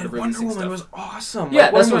started And Wonder releasing Woman stuff. was awesome. Yeah,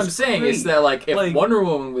 Like, that's Wonder what I'm was saying. great. Is that like if Like- Wonder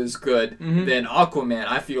Woman was good, Mhm. then Aquaman,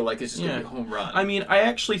 I feel like it's just gonna Yeah. be a home run. I mean, I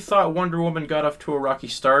actually thought Wonder Woman got off to a rocky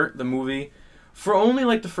start, the movie, for only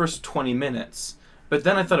like the first 20 minutes. But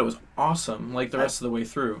then I thought it was awesome, like the rest of the way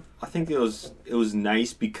through. I think it was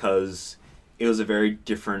nice because it was a very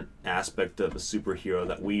different aspect of a superhero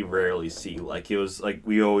that we rarely see. Like it was like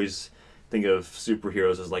we always think of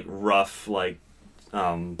superheroes as like rough, like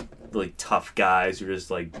really tough guys who are just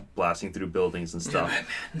like blasting through buildings and stuff.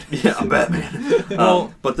 Yeah, I'm Batman.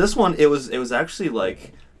 Well- But this one, it was actually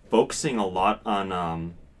like focusing a lot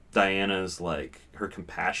on Diana's like her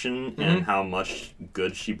compassion and how much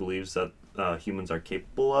good she believes that humans are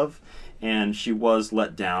capable of, and she was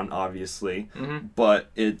let down, obviously. But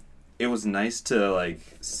it was nice to like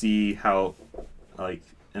see how like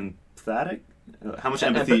emphatic, how much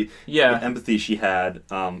empathy she had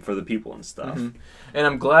for the people and stuff. And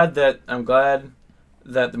I'm glad that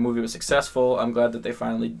the movie was successful. I'm glad that they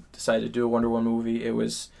finally decided to do a Wonder Woman movie. It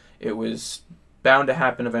was bound to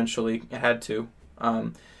happen eventually. It had to.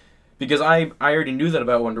 Because I already knew that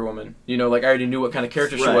about Wonder Woman. You know, like I already knew what kind of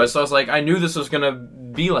character she Right. was. So I was like, I knew this was gonna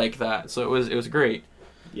be like that. So it was great.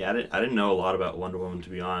 Yeah, I didn't know a lot about Wonder Woman, to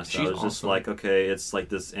be honest. She's I was just awesome. like, okay, it's like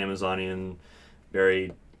this Amazonian,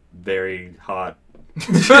 very, very hot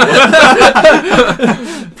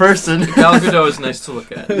person. Gal Gadot is nice to look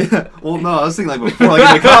at. Well, no, I was thinking like before,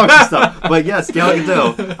 like in the comics and stuff. But yes, Gal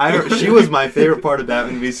Gadot. She was my favorite part of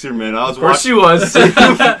Batman v Superman. I was Of course she watching. was.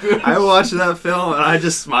 I watched that film and I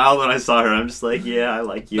just smiled when I saw her. I'm just like, yeah, I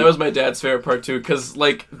like you. That was my dad's favorite part too, because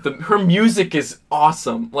like her music is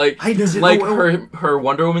awesome. Like I didn't like know- her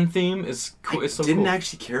Wonder Woman theme is cool. It's so didn't cool.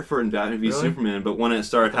 actually care for it in Batman v Really? Superman, but when it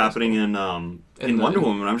started happening in In the- Wonder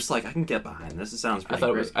Woman, I'm just like, I can get behind this. It sounds I pretty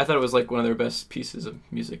thought it was like one of their best pieces of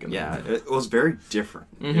music. In the Yeah, movie. it was very different.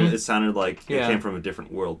 Mhm. It sounded like Yeah. it came from a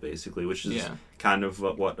different world, basically, which is Yeah. kind of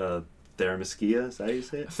what Themyscira, is that how you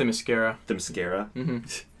say it? Themyscira. Themyscira.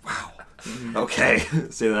 Mm-hmm. Okay,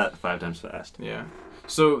 say that 5 times fast. Yeah.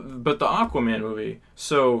 So, but the Aquaman movie.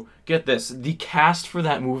 So, get this: the cast for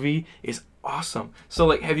that movie is awesome. So,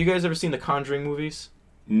 like, have you guys ever seen the Conjuring movies?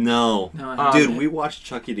 No. No, Dude, we watched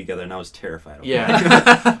Chucky together and I was terrified of it.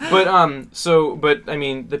 Yeah. but I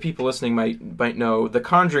mean, the people listening might know the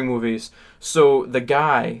Conjuring movies. So the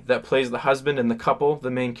guy that plays the husband in the couple,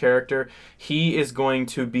 the main character, he is going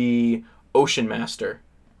to be Ocean Master.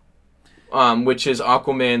 Which is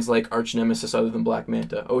Aquaman's like arch nemesis other than Black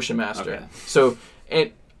Manta, Ocean Master. Okay. So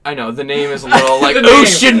I know the name is a little like The name.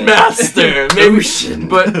 Ocean Master, maybe, Ocean.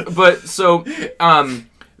 but so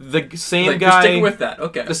the same like, guy. You're sticking with that.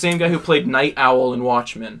 Okay. The same guy who played Night Owl in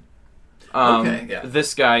Watchmen. Okay, yeah.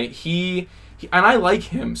 This guy, he and I like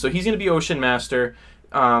him, so he's going to be Ocean Master.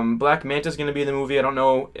 Black Manta's going to be in the movie. I don't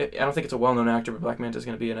know. I don't think it's a well-known actor, but Black Manta's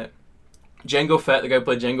going to be in it. Jango Fett, the guy who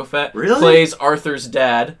played Jango Fett, Really? plays Arthur's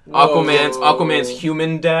dad. Whoa. Aquaman's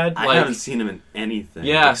human dad. I haven't seen him in anything.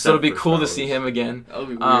 Yeah, so it'll except be for cool to Star see Wars. him again. That'll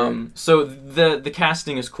be weird. So the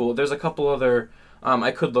casting is cool. There's a couple other. I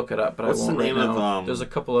could look it up, but What's I won't the name right of, now. There's a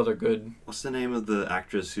couple other good. What's the name of the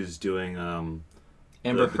actress who's doing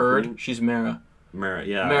Amber the Heard. Queen? She's Mara. Mara?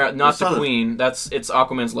 Yeah. Mara, I not saw the Queen. It's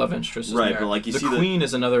Aquaman's love interest. Is Right, Mara. but, like, you the see the- Queen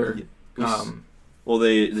is another. We s- Well,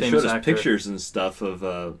 they famous showed us actor. pictures and stuff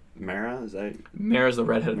of Mara. Is that Mara's the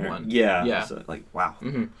redheaded Mara? one. Yeah. Yeah. So, like, wow.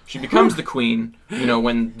 Hmm. She becomes the queen,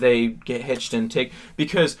 when they get hitched and take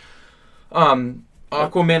because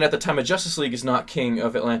Aquaman at the time of Justice League is not king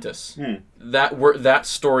of Atlantis. That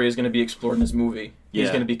story is going to be explored in this movie. He's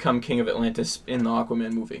Yeah. going to become king of Atlantis in the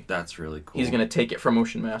Aquaman movie. That's really cool. He's going to take it from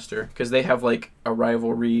Ocean Master because they have like a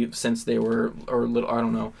rivalry since they were or little. I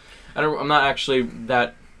don't know. I'm not actually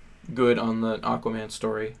that good on the Aquaman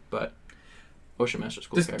story, but Ocean Master's a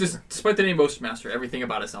cool character. Despite the name Ocean Master, everything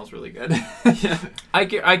about it sounds really good.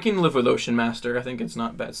 I can live with Ocean Master. I think it's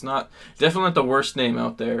not bad. It's not definitely not the worst name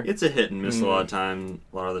out there. It's a hit and miss a lot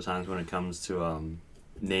of the times when it comes to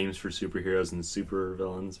names for superheroes and super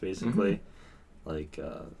villains, basically. Like,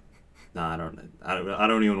 no, I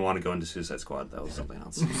don't even want to go into Suicide Squad. That was something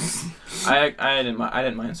else. I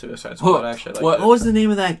didn't mind Suicide Squad. Actually, I liked What it. was the name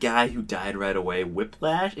of that guy who died right away?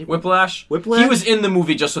 Whiplash. Whiplash? Whiplash? He was in the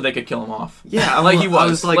movie just so they could kill him off. Yeah, like he I was.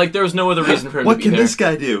 was Like, like, there was no other reason for him What to be can there. this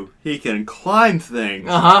guy do? He can climb things.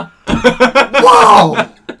 Uh huh.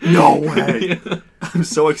 Wow! No way! I'm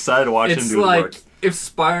so excited to watch him It's do like work. if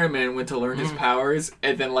Spider-Man went to learn his powers,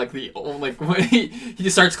 and then like when he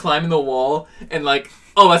just starts climbing the wall, and like,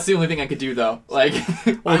 oh, that's the only thing I could do though. Like,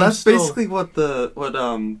 well, that's basically what the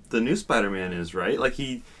new Spider-Man is, right? Like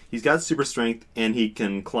he's got super strength and he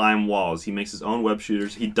can climb walls. He makes his own web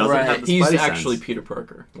shooters. He doesn't have the He's Spidey actually sense. Peter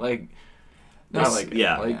Parker. Like,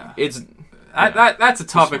 Yeah. It's that's a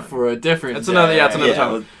topic for a different. That's another. Yeah, it's another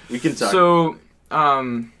topic. We can talk. So,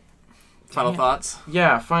 final thoughts.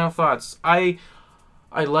 Yeah, final thoughts. I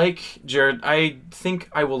like Jared. I think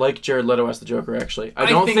I will like Jared Leto as the Joker. Actually, I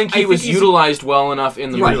don't think he was utilized well enough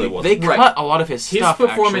in the movie. They cut a lot of his stuff. His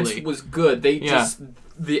performance actually was good. They just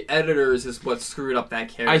the editors is what screwed up that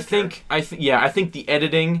character. I think the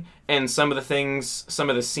editing and some of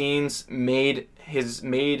the scenes made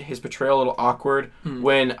his portrayal a little awkward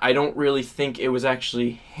when I don't really think it was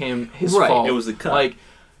actually his fault. It was a cut. Like,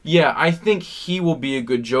 yeah, I think he will be a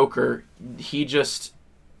good Joker. He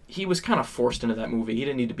was kind of forced into that movie. He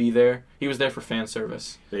didn't need to be there. He was there for fan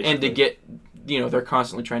service. Basically. And to get, they're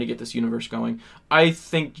constantly trying to get this universe going. I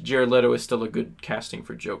think Jared Leto is still a good casting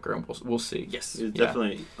for Joker, and we'll see. Yes.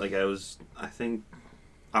 Definitely, I think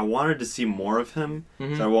I wanted to see more of him.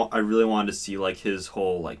 So I really wanted to see, like, his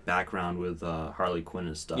whole, like, background with Harley Quinn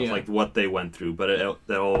and stuff. Yeah. Like, what they went through. But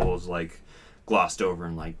that all was, like, glossed over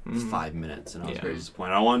in, like, 5 minutes. And I was very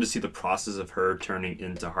disappointed. I wanted to see the process of her turning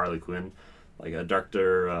into Harley Quinn. Like a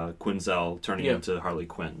Dr. Quinzel turning into Harley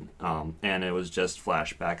Quinn. And it was just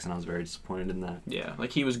flashbacks, and I was very disappointed in that. Yeah,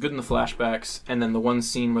 like he was good in the flashbacks, and then the one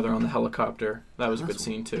scene where they're on the helicopter, that was a good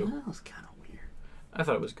scene too. That was kind of weird. I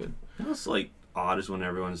thought it was good. It was like odd is when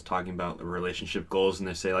everyone's talking about the relationship goals, and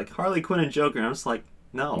they say like Harley Quinn and Joker, and I'm just like,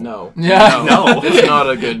 no. No. Yeah. No. It's not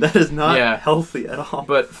a good... That is not healthy at all.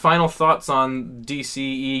 But final thoughts on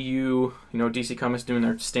DCEU, DC Comics doing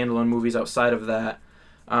their standalone movies outside of that.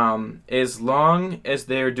 As long as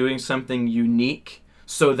they're doing something unique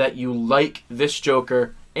so that you like this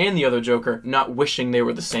Joker and the other Joker, not wishing they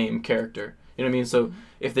were the same character. You know what I mean? So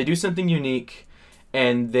if they do something unique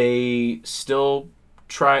and they still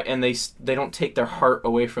try and they don't take their heart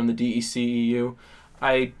away from the DCEU,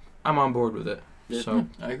 I'm on board with it. Yeah. So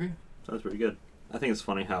I agree. That's pretty good. I think it's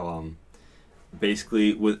funny how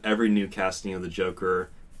basically with every new casting of the Joker,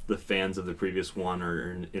 the fans of the previous one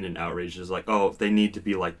are in an outrage. It's like, oh, they need to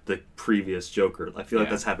be like the previous Joker. I feel like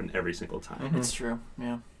that's happened every single time. It's true.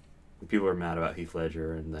 Yeah. People are mad about Heath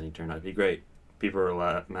Ledger, and then he turned out to be great. People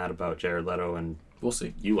are mad about Jared Leto, and we'll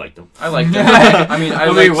see. You liked him. I liked him. I mean, I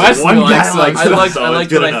liked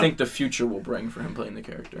I think the future will bring for him playing the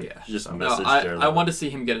character. Yeah. Just so, message Jared Leto. I want to see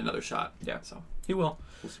him get another shot. Yeah. So he will.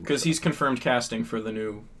 Because he's confirmed casting for the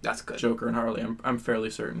new good. Joker and Harley. I'm fairly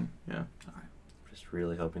certain. Yeah. Just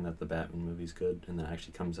really hoping that the Batman movie's good and then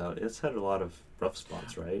actually comes out. It's had a lot of rough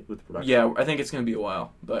spots, right, with production. Yeah, I think it's going to be a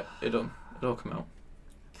while, but it'll come out.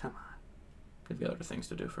 Come on. They've got other things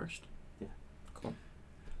to do first. Yeah. Cool.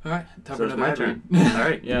 All right. So it's my turn. All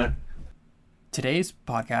right. Yeah. Today's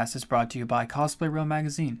podcast is brought to you by Cosplay Realm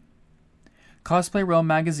Magazine. Cosplay Realm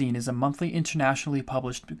Magazine is a monthly internationally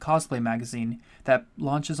published cosplay magazine that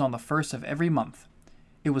launches on the first of every month.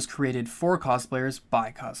 It was created for cosplayers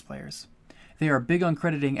by cosplayers. They are big on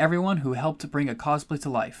crediting everyone who helped bring a cosplay to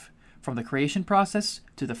life, from the creation process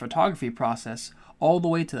to the photography process, all the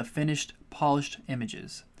way to the finished, polished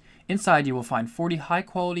images. Inside you will find 40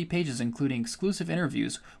 high-quality pages including exclusive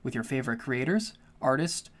interviews with your favorite creators,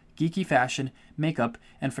 artists, geeky fashion, makeup,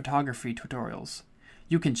 and photography tutorials.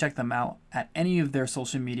 You can check them out at any of their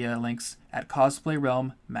social media links at Cosplay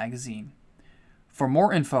Realm Magazine. For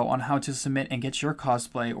more info on how to submit and get your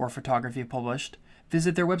cosplay or photography published,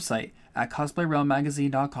 visit their website at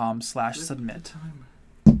cosplayrealmmagazine.com/submit.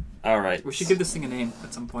 All right. We should give this thing a name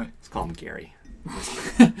at some point. Let's call him Gary.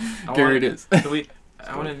 Gary it is. I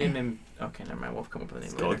want to name him... Okay, never mind. We'll come up with a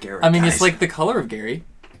name later. Gary. I mean, it's like the color of Gary.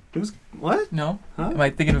 Who's... What? No? Huh? Am I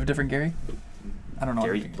thinking of a different Gary? I don't know.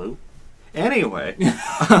 Gary Blue? Anyway.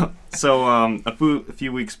 So, a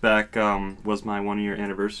few weeks back was my 1-year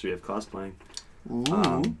anniversary of cosplaying.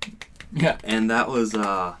 Ooh. Yeah. And that was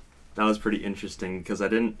pretty interesting because I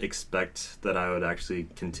didn't expect that I would actually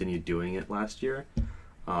continue doing it last year.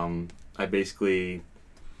 I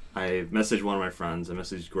messaged one of my friends, I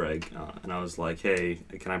messaged Greg, and I was like, hey,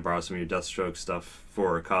 can I borrow some of your Deathstroke stuff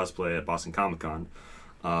for cosplay at Boston Comic Con?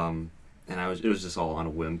 And it was just all on a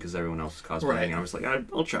whim because everyone else was cosplaying, right. and I was like,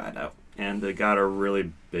 I'll try it out. And it got a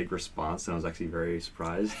really big response, and I was actually very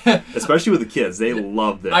surprised. Especially with the kids. They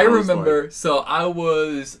loved it. I remember, so I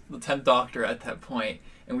was the 10th Doctor at that point,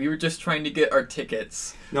 and we were just trying to get our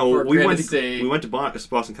tickets. No, for we Granite went State. to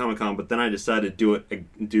Boston Comic Con, but then I decided to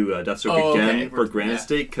do Deathstroke again for Granite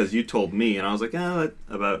State because you told me, and I was like, about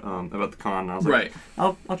the con. And I was like,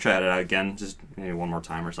 Right. I'll try it out again, just maybe one more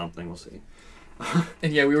time or something. We'll see.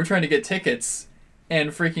 And yeah, we were trying to get tickets, and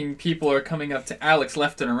freaking people are coming up to Alex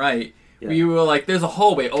left and right. Yeah. We were like, there's a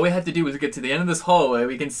hallway. All we had to do was get to the end of this hallway.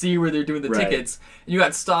 We can see where they're doing the Right. tickets. And you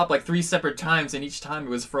got stopped like 3 separate times, and each time it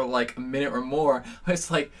was for like a minute or more. I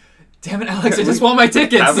was like, damn it, Alex, I just want my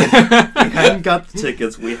tickets. We hadn't got the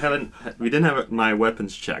tickets. We didn't have my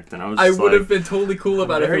weapons checked, and I was. I Just would like, have been totally cool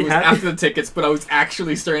about it if very it was happy. after the tickets, but I was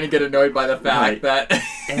actually starting to get annoyed by the fact Right. that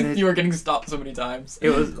And you were getting stopped so many times.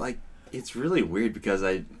 It was like it's really weird because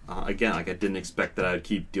I didn't expect that I'd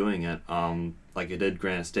keep doing it. Like I did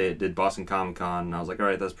Granite State, did Boston Comic Con, and I was like, all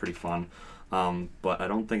right, that's pretty fun. But I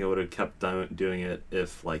don't think I would have kept doing it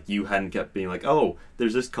if like you hadn't kept being like, oh,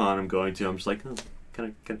 there's this con I'm going to. I'm just like, oh,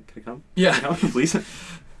 can I come? Yeah. Can I come, please.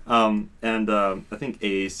 I think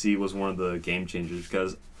AAC was one of the game changers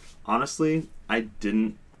because honestly, I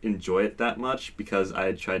didn't enjoy it that much because I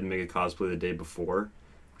had tried to make a cosplay the day before,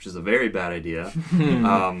 which is a very bad idea.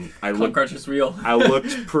 I Cruncher's real. I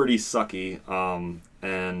looked pretty sucky,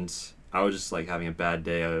 and I was just like having a bad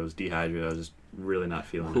day. I was dehydrated. I was just really not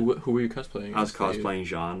feeling it. Who were you cosplaying? I was cosplaying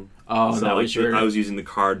Jean. Oh, So that like, was your... I was using the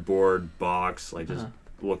cardboard box, like just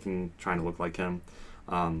trying to look like him.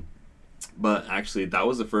 But actually, that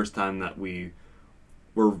was the first time that we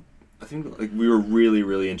were. I think like we were really,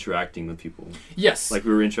 really interacting with people. Yes. Like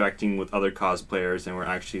we were interacting with other cosplayers, and we're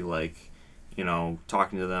actually like,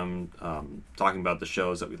 talking to them, talking about the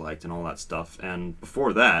shows that we liked and all that stuff. And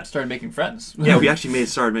before that, started making friends. yeah, we actually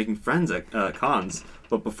started making friends at cons.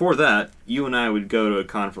 But before that, you and I would go to a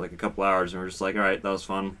con for like a couple hours, and we're just like, all right, that was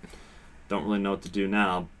fun. Don't really know what to do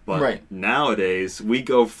now. But Right. nowadays, we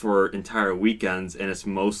go for entire weekends, and it's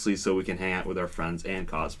mostly so we can hang out with our friends and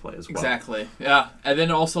cosplay as well. Exactly. Yeah. And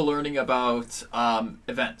then also learning about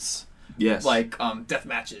events. Yes. Like death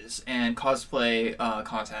matches and cosplay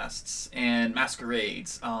contests and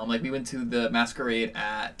masquerades. Like we went to the masquerade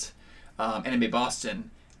at Anime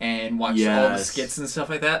Boston and watched all the Yes. skits and stuff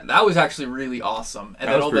like that. That was actually really awesome. And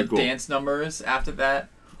That then was all the pretty cool. dance numbers after that.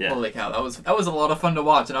 Yeah. Holy cow, that was a lot of fun to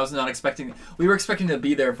watch, and I was not expecting. We were expecting to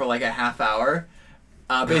be there for like a half hour.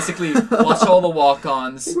 Basically, watch all the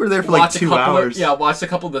walk-ons. We were there for like watch a 2 couple hours. watched a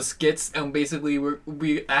couple of the skits, and basically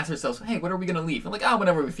we asked ourselves, "Hey, when are we gonna leave?" And like,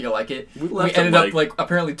 whenever we feel like it. We We left ended at, up like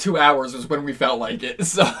apparently 2 hours was when we felt like it.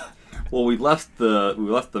 So Well, we left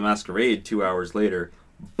the masquerade 2 hours later,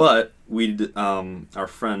 but our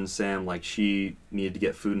friend Sam, like, she needed to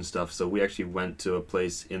get food and stuff, so we actually went to a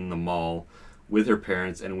place in the mall with her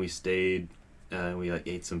parents, and we stayed. We like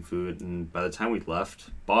ate some food, and by the time we left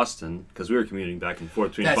Boston, because we were commuting back and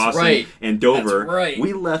forth between That's Boston right. and Dover, That's right.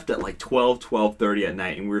 we left at like 12:30 at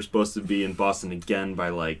night, and we were supposed to be in Boston again by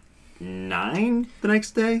like 9 the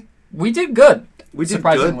next day. we did good. We did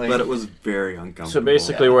Surprisingly. good, but it was very uncomfortable. So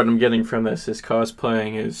basically, what I'm getting from this is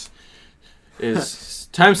cosplaying is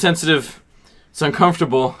time sensitive. It's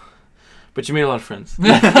uncomfortable, but you made a lot of friends.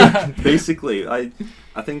 Basically, I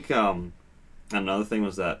think another thing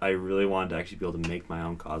was that I really wanted to actually be able to make my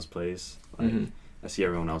own cosplays. Like, I see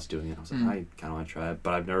everyone else doing it. I was like, I kind of want to try it,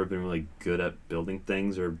 but I've never been really good at building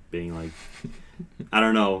things or being like, I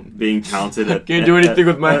don't know, being talented at. Can't do anything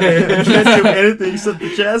with my hands. Can't do anything except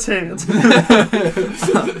the jazz hands.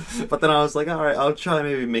 But then I was like, all right, I'll try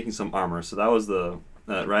maybe making some armor. So that was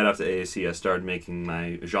right after AAC, I started making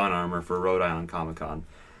my Jean armor for Rhode Island Comic Con.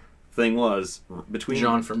 Thing was between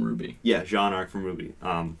Jean from Ruby. Yeah, Jean Arc from Ruby.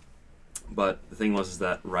 But the thing was is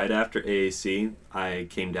that right after AAC, I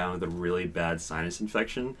came down with a really bad sinus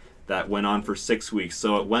infection that went on for 6 weeks.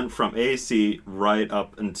 So it went from AAC right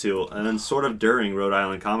up until, and then sort of during Rhode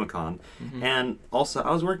Island Comic Con. And also,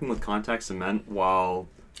 I was working with contact cement while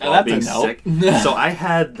that being didn't help. sick. So I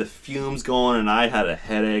had the fumes going, and I had a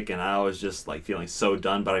headache, and I was just like feeling so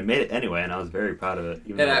done. But I made it anyway, and I was very proud of it.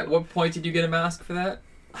 Even And though at what point did you get a mask for that?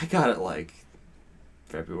 I got it like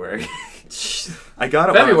February. I got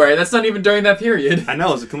it when February. That's not even during that period. I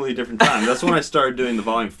know, it's a completely different time. That's when I started doing the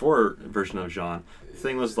Volume 4 version of Jean. The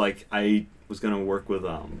thing was, like, I was going to work with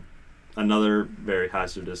another very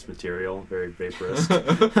hazardous material, very vaporous.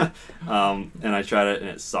 And I tried it, and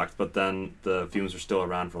it sucked. But then the fumes were still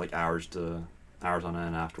around for, like, hours on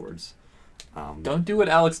end afterwards. Don't do what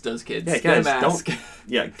Alex does, kids. Yeah, Get a guys, mask.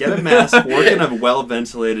 get a mask. Work in a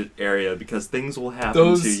well-ventilated area because things will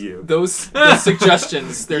happen to you. Those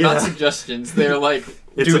suggestions, they're not suggestions. They're like,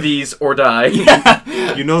 It's Do these or die.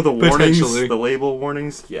 You know the warnings, Potentially. the label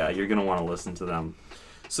warnings? Yeah, you're going to want to listen to them.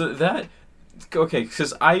 So that okay,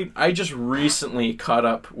 because I just recently caught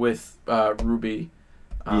up with Ruby,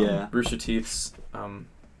 Yeah. Rooster Teeth's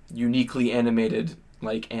uniquely animated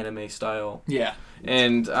like anime style, Yeah.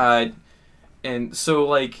 and so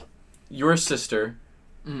like your sister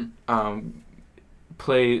does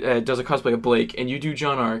a cosplay of Blake, and you do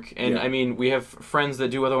John Arc, and Yeah. I mean we have friends that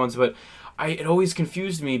do other ones, but it always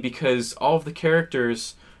confused me because all of the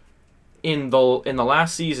characters in the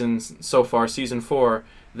last season so far, season 4,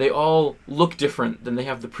 they all look different than they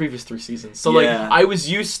have the previous 3 seasons. So like Yeah. I was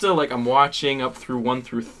used to like I'm watching up through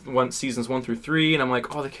seasons 1 through 3, and I'm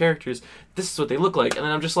like, oh, the characters, this is what they look like, and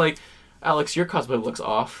then I'm just like, Alex, your cosplay looks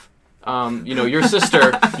off. Your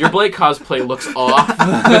sister, your Blake cosplay looks off.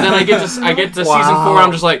 But then I get to season 4, and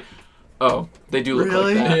I'm just like, oh, they do look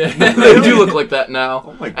Really? like that. They do look like that now.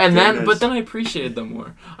 Oh my and goodness. but then I appreciated them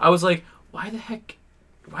more. I was like, why the heck?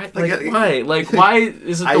 Why? Like, Why? Like, why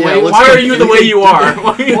is it the yeah, way? it looks Why are like you the way you are?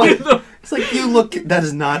 Why are you What? the- It's like you look. That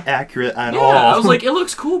is not accurate at all. Yeah, I was like, it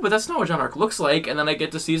looks cool, but that's not what John Arc looks like. And then I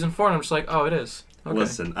get to season 4, and I'm just like, oh, it is. Okay.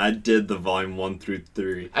 Listen, I did the volume 1 through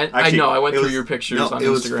 3. I know. I went it through was- your pictures no, on it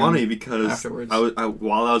was Instagram funny because afterwards.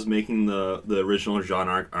 while I was making the original Jean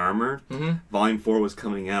Arc armor, volume 4 was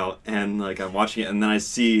coming out, and like I'm watching it, and then I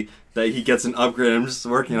see that he gets an upgrade. I'm just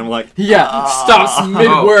working. I'm like, Yeah. Stops mid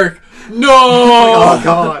work. No. oh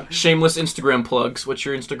god. Shameless Instagram plugs. What's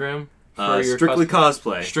your Instagram? For your Strictly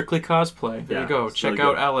cosplay. Strictly Cosplay. There Yeah, you go. it's Check really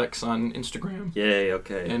out good. Alex on Instagram. Yay.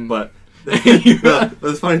 Okay. And- But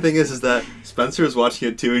the funny thing is that Spencer is watching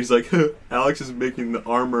it too. And he's like, Alex is making the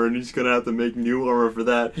armor, and he's gonna have to make new armor for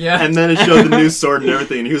that. Yeah. And then it showed the new sword and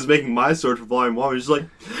everything, and he was making my sword for volume 1. He's just like,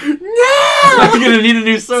 I'm gonna need a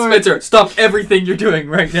new sword. Spencer, stop everything you're doing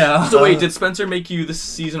right now. So wait, did Spencer make you the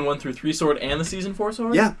season 1 through 3 sword and the season 4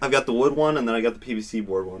 sword? yeah, I've got the wood one, and then I got the PVC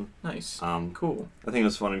board one. Nice. Cool. I think it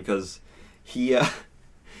was funny because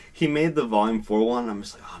he made the volume 4 one. And I'm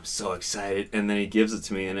just like, oh, I'm so excited, and then he gives it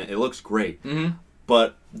to me, and it looks great. Mm-hmm.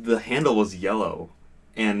 But the handle was yellow,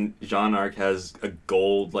 and Jean Arc has a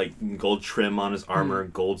gold trim on his armor,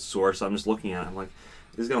 gold sword. So I'm just looking at it. I'm like,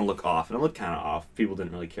 this is gonna look off, and it looked kind of off. People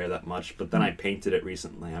didn't really care that much. But then I painted it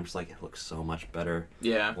recently. I'm just like, it looks so much better.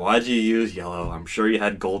 Yeah. Why'd you use yellow? I'm sure you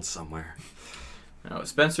had gold somewhere. No,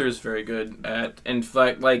 Spencer is very good at. In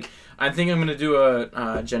fact, like I think I'm gonna do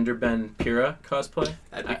a Gender Bend Pyrrha cosplay.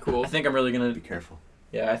 That'd be cool. I think I'm really gonna. Be careful.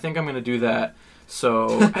 Yeah, I think I'm gonna do that.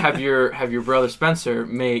 So have your brother Spencer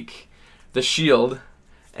make the shield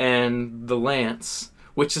and the lance,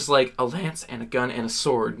 which is like a lance and a gun and a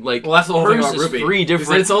sword. Like, Well, that's the whole thing hers about is Ruby. 3 is that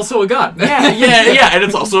different. It's also a gun. yeah, and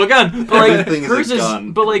it's also a gun. But like Everything is a hers is,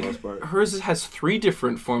 gun, but for the like most part. hers has 3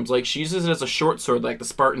 different forms. Like she uses it as a short sword, like the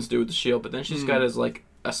Spartans do with the shield. But then she's got it as like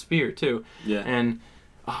a spear too. Yeah. And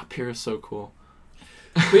Pyrrha's so cool.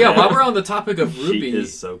 But yeah, while we're on the topic of She Ruby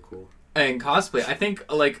is so cool. and cosplay, I think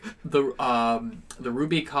like the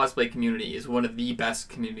Ruby cosplay community is one of the best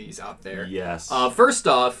communities out there. Yes. First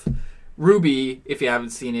off, Ruby, if you haven't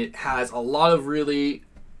seen it, has a lot of really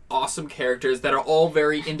awesome characters that are all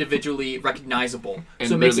very individually recognizable. And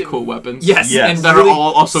so it makes really it cool weapons. Yes, Yes. and That are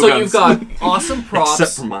all also so guns. you've got awesome props.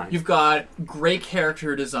 Except for mine. You've got great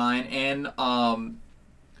character design and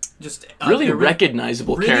just Really they're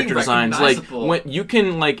recognizable really character designs. Like recognizable. when you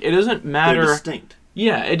can like it doesn't They're matter. distinct.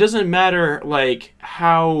 Yeah, it doesn't matter like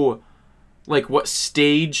how, like what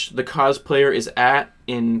stage the cosplayer is at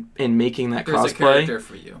in making that There's a cosplay. character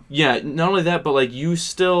for you. Yeah, not only that, but like you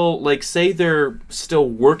still like say they're still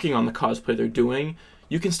working on the cosplay they're doing.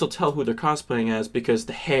 You can still tell who they're cosplaying as because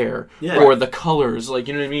the hair Yeah. or the colors, like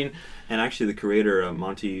you know what I mean. And actually, the creator,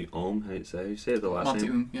 Monty Oum, how do you say the last Monty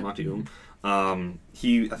name? Oum, yeah. Monty Oum.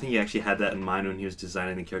 I think he actually had that in mind when he was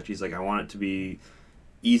designing the character. He's like, I want it to be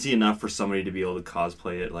easy enough for somebody to be able to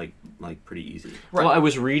cosplay it like pretty easy. Right. Well, I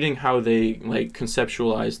was reading how they like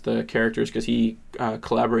conceptualized the characters because he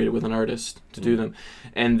collaborated with an artist to do them,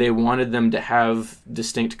 and they wanted them to have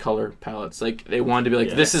distinct color palettes. Like they wanted to be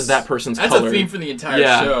like, this is that person's That's color. a theme for the entire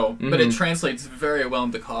Yeah. show, but it Mhm. translates very well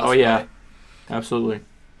into cosplay. Oh yeah, absolutely.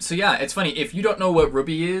 So yeah, it's funny. If you don't know what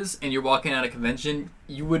Ruby is and you're walking out of a convention,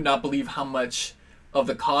 you would not believe how much of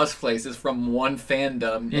the cosplays is from one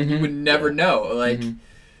fandom, and you would never know. Like,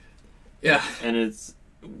 yeah, And it's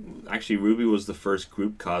actually Ruby was the first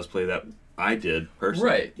group cosplay that I did personally.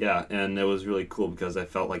 Right. Yeah, and it was really cool because I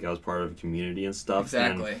felt like I was part of a community and stuff.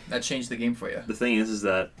 exactly. And That changed the game for you. the thing is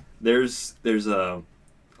that there's a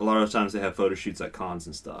lot of times they have photo shoots at cons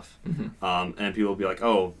and stuff, and people will be like,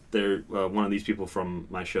 "Oh, they're one of these people from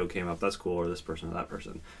my show came up. That's cool," or this person or that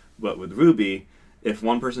person. But with Ruby, if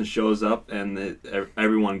one person shows up and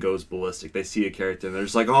everyone goes ballistic, they see a character and they're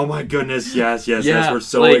just like, oh my goodness, yes, we're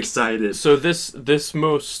so excited. So this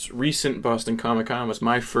most recent Boston Comic Con was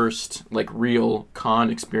my first like real con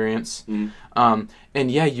experience.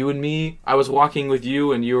 And yeah, you and me, I was walking with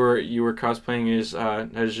you and you were cosplaying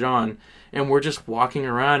as Jean, and we're just walking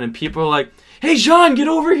around and people are like, hey Jean, get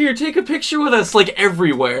over here, take a picture with us, like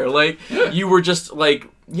everywhere. Like you were just like,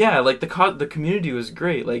 yeah, like the community was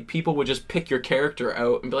great. Like people would just pick your character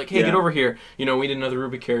out and be like, hey, get over here. You know, we need another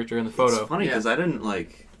Ruby character in the photo. It's funny because I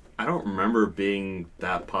don't remember being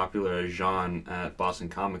that popular as Jean at Boston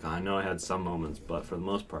Comic Con. I know I had some moments, but for the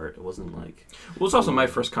most part, it wasn't like... Well, it's also my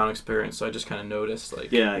first con experience, so I just kind of noticed,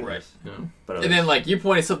 like... Yeah, I right. guess. You know. But And then, like, you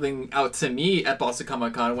pointed something out to me at Boston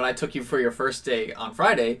Comic Con when I took you for your first day on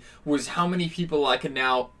Friday, was how many people I can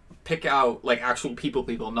now pick out, like, actual people,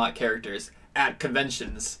 not characters, at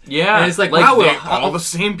conventions. Yeah, and it's like wow, they're all the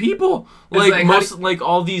same people. Like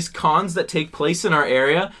all these cons that take place in our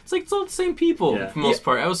area, it's all the same people for the most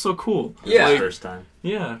part. That was so cool. Yeah, my first time.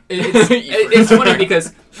 Yeah, it's funny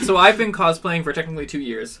because so I've been cosplaying for technically 2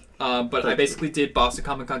 years, but I basically did Boston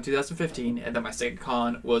Comic Con 2015, and then my second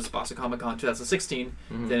con was Boston Comic Con 2016.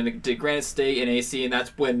 Then I did Granite State and AC, and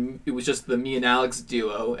that's when it was just the me and Alex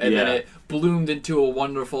duo, and then it bloomed into a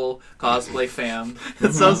wonderful cosplay fam.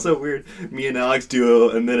 That sounds so weird. Me and Alex duo,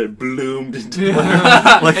 and then it bloomed into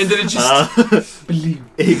and then it just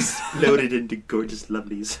exploded into gorgeous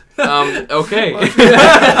lovelies. Okay.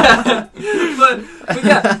 but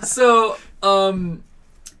yeah, so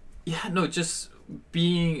just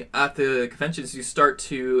being at the conventions, you start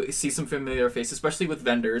to see some familiar faces, especially with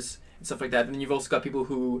vendors and stuff like that. And then you've also got people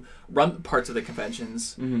who run parts of the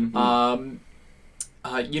conventions. You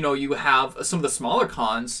have some of the smaller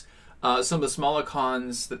cons. Some of the smaller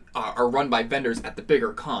cons that are run by vendors at the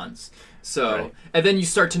bigger cons. So, and then you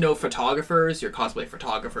start to know photographers, your cosplay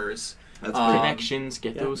photographers. That's connections.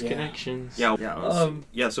 Get those connections. Yeah.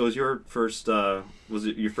 So was your first? Was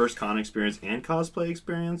it your first con experience and cosplay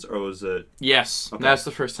experience, or was it? Yes, that's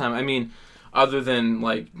the first time. I mean, other than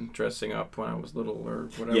like dressing up when I was little or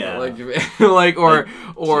whatever,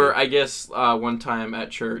 or I guess one time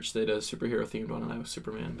at church they did a superhero themed one and I was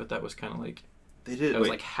Superman, but that was kind of like. They did. It was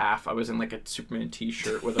like half. I was in like a Superman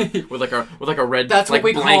T-shirt with a red That's like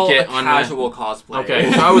what we blanket call a on casual cosplay.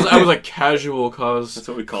 Okay, so I was a casual That's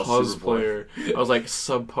what we call cosplayer. I was like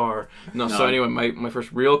subpar. No, so anyway, my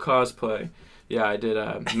first real cosplay. Yeah, I did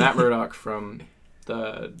Matt Murdock from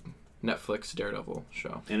the Netflix Daredevil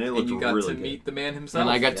show. And it looked you got really to meet good. the man himself. And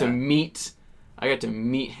I got to meet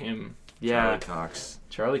him. Yeah,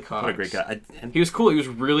 Charlie Cox. What a great guy. He was cool. He was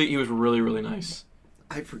really nice.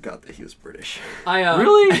 I forgot that he was British.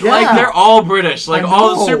 Really? Yeah. Like they're all British. Like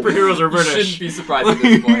all the superheroes are You British. shouldn't be surprised at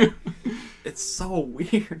this point. It's so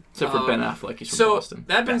weird. Except for Ben Affleck, he's from Boston.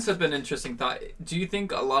 That brings up an interesting thought. Do you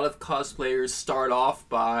think a lot of cosplayers start off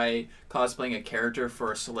by cosplaying a character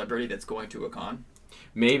for a celebrity that's going to a con?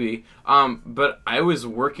 Maybe. But I was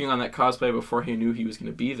working on that cosplay before he knew he was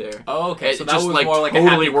going to be there. Oh, okay. It So that just was like more like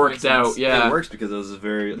totally a happy worked out. coincidence. Yeah. It works because it was a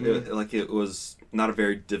very it was not a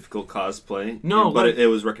very difficult cosplay. No, but like, it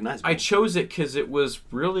was recognizable. I chose it because it was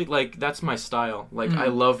really like that's my style. Like I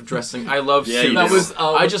love dressing. I love Yeah, suits. that was,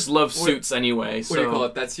 I just love suits anyway. What do you call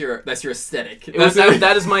it? That's your aesthetic.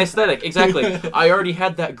 That is my aesthetic. Exactly. I already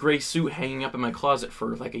had that gray suit hanging up in my closet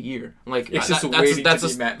for like a year. Like It's just waiting to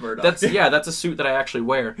be Matt Murdock. That's a suit that I actually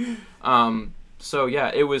wear. So yeah,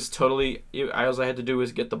 it was totally. All I had to do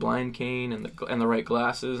was get the blind cane and the right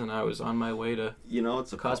glasses, and I was on my way to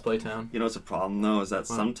it's a cosplay town. You know what's a problem though is that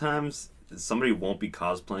sometimes somebody won't be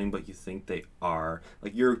cosplaying, but you think they are.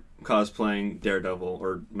 Like you're cosplaying Daredevil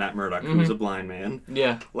or Matt Murdock, who's a blind man.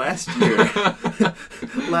 Yeah. Last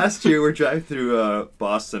year we're driving through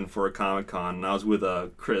Boston for a Comic-Con, and I was with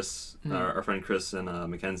Chris, our friend Chris and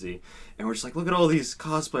Mackenzie, and we're just like, look at all these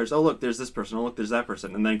cosplayers. Oh, look, there's this person. Oh, look, there's that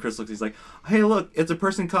person. And then Chris looks, he's like, hey, look, it's a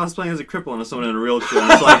person cosplaying as a cripple and someone in a wheelchair.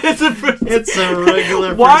 And it's like, it's a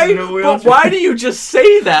regular person in a wheelchair. But why do you just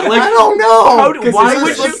say that? Like I don't know. Why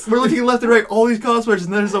would you? We're looking left and right, all these cosplayers,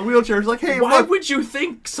 and there's a wheelchair. It's like, hey, Why look. would you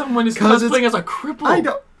think someone is cosplaying as a cripple? I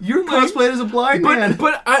know. You're cosplaying as a blind man.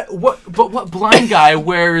 But what blind guy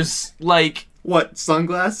wears like what,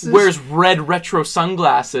 sunglasses? wears red retro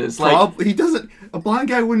sunglasses? Like he doesn't. A blind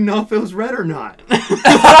guy wouldn't know if it was red or not. Seriously.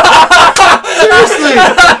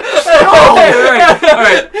 all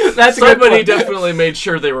right. That's somebody definitely made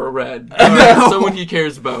sure they were red. Someone he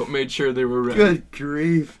cares about made sure they were red. Good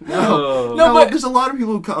grief. No, but there's a lot of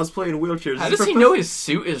people who cosplay in wheelchairs. how does he know his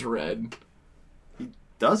suit is red?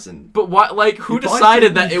 Doesn't. But what? Like who He probably decided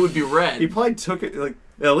didn't- that it would be red? He probably took it like.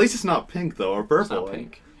 At least it's not pink though, or purple. It's not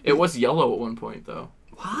pink. It was yellow at one point, though.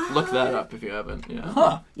 What? Look that up if you haven't. Yeah.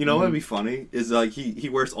 Huh. You know what would be funny is like he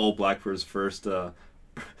wears all black for his first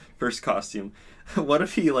costume. What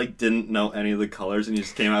if he like didn't know any of the colors and he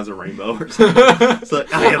just came out as a rainbow or something? It's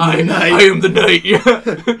like I am the knight. I am the knight. Yeah.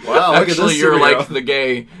 Wow, look at Actually, this you're superhero. like the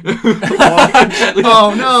gay.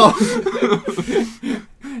 Oh no!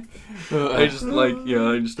 I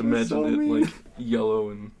just imagine so it mean. like yellow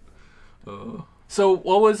and. So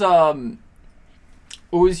what was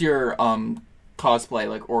your cosplay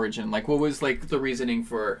like origin? Like what was like the reasoning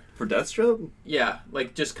for For Deathstroke?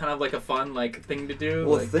 like just kind of like a fun like thing to do?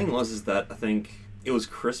 Well, like, the thing was that I think it was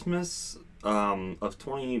Christmas of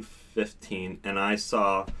 2015, and I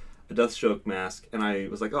saw a Deathstroke mask, and I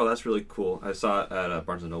was like, "Oh, that's really cool." I saw it at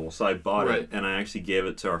Barnes & Noble, so I bought Right. it, and I actually gave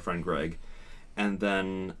it to our friend Greg. And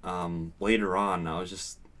then later on, I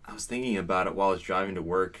was thinking about it while I was driving to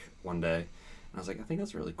work one day. And I was like, I think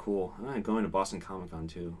that's really cool. I'm going to Boston Comic Con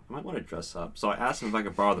too. I might want to dress up. So I asked him if I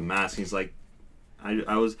could borrow the mask. And he's like, it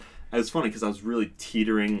was funny because I was really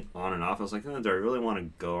teetering on and off. I was like, oh, do I really want to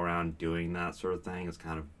go around doing that sort of thing? It's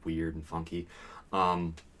kind of weird and funky.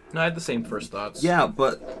 No, I had the same first thoughts. Yeah,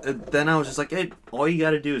 but then I was just like, hey, all you got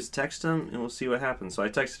to do is text him, and we'll see what happens. So I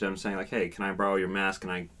texted him saying like, hey, can I borrow your mask?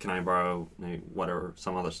 Can I borrow whatever,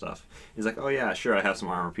 some other stuff? He's like, oh yeah, sure. I have some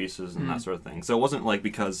armor pieces and that sort of thing. So it wasn't like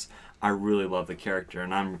because I really love the character,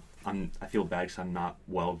 and I feel bad because I'm not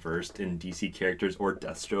well versed in DC characters or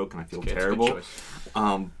Deathstroke, and I feel Okay, it's a good terrible.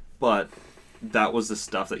 choice. But that was the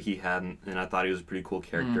stuff that he had, and I thought he was a pretty cool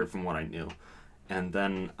character from what I knew. And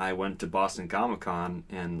then I went to Boston Comic Con,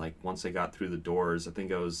 and like once I got through the doors, I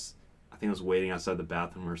think I was waiting outside the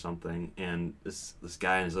bathroom or something, and this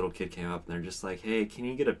guy and his little kid came up, and they're just like, "Hey, can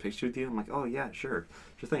you get a picture with you?" I'm like, "Oh yeah, sure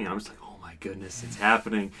thing." And I was like, "Oh my goodness, it's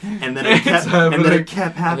happening!" And then it kept happening.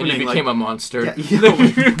 And then you became a monster. A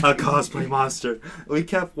cosplay monster. We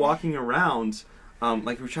kept walking around,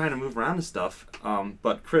 like we were trying to move around and stuff.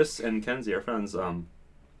 But Chris and Kenzie, our friends,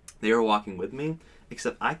 they were walking with me.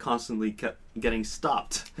 Except I constantly kept getting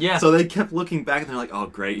stopped. Yeah. So they kept looking back, and they're like, "Oh,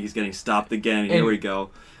 great, he's getting stopped again. Here we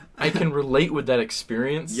go." I can relate with that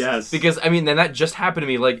experience. Yes. Because, I mean, then that just happened to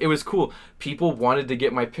me. Like, it was cool. People wanted to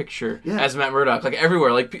get my picture as Matt Murdock. Like,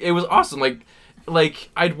 everywhere. Like, it was awesome. Like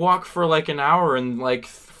I'd walk for, like, an hour, and, like,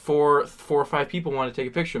 four or five people wanted to take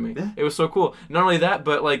a picture of me. Yeah. It was so cool. Not only that,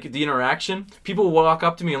 but, like, the interaction. People would walk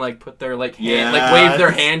up to me and, like, put their, like, hand, like, wave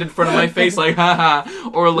their hand in front of my face, like, haha.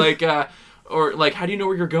 Or, like, how do you know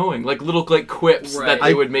where you're going? Like, little, like, quips that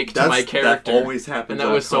they would make to my character. That always happens. And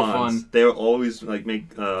that was so cons. fun. They would always, like,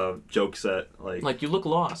 make jokes at, like, you look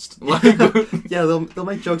lost. Like, yeah, they'll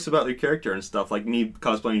make jokes about their character and stuff. Like, me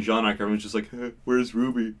cosplaying Jean-Arc, everyone's just like, hey, where's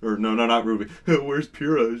Ruby? Or, no, not Ruby. Hey, where's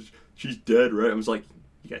Pyrrha? She's dead, right? I was like,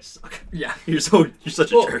 you guys suck. Yeah. You're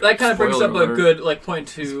such a Well, jerk. that kind of brings Spoiler up alert. a good like point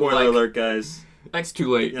to Spoiler alert, guys. it's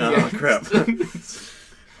too late. Yeah, oh, crap.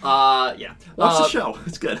 Yeah. Watch the show.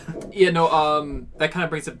 It's good. Yeah, no, that kind of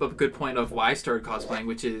brings up a good point of why I started cosplaying,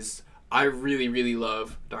 which is I really, really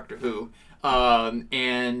love Doctor Who.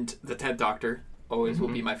 And the 10th Doctor always will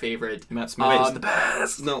be my favorite. Matt Smith is Um, the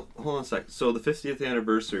best. No, hold on a sec. So the 50th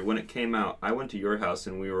anniversary, when it came out, I went to your house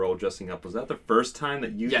and we were all dressing up. Was that the first time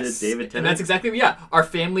that you did David Tennant? And that's exactly, our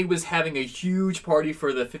family was having a huge party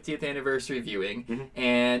for the 50th anniversary viewing,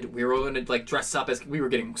 and we were all going to, like, dress up as, we were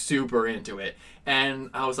getting super into it, and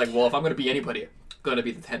I was like, well, if I'm going to be anybody, I'm going to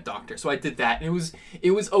be the 10th Doctor, so I did that, and it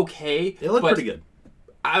was okay. It looked pretty good.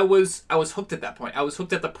 I was hooked at that point. I was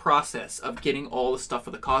hooked at the process of getting all the stuff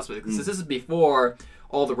for the cosplay, because this is before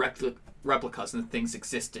all the replicas and things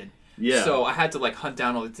existed. Yeah. So I had to like hunt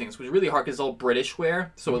down all these things, which was really hard because it's all British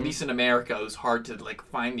wear. So at least in America, it was hard to like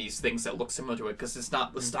find these things that look similar to it because it's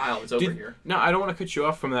not the style. It's over here. No, I don't want to cut you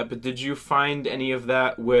off from that, but did you find any of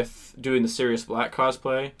that with doing the Sirius Black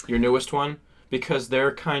cosplay, your newest one? Because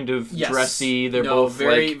they're kind of dressy. They're both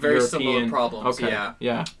very like very European. similar problems. Okay.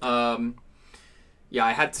 Yeah. Yeah,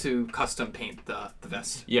 I had to custom paint the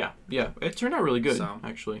vest. Yeah. It turned out really good, So.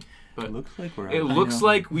 actually. But It looks like we're it looks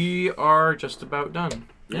like we are just about done.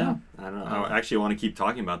 Yeah. I don't know. I actually want to keep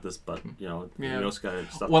talking about this, but, you know,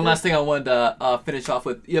 got stuff. One last thing I wanted to finish off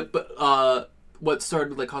with. What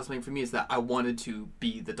started like cosplaying for me is that I wanted to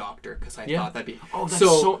be the Doctor because I thought that'd be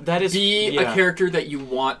that is a character that you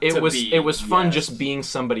want to be. It was fun just being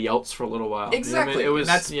somebody else for a little while. Exactly. You know what I mean? It was,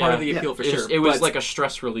 that's part of the appeal for sure. It was But- like a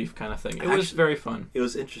stress relief kind of thing. It was very fun. It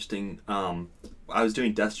was interesting. I was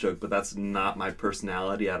doing Deathstroke, but that's not my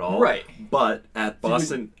personality at all. Right. But at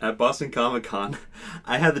Boston Comic Con,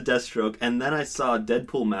 I had the Deathstroke, and then I saw a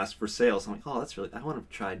Deadpool mask for sale. So I'm like, oh, that's really, I want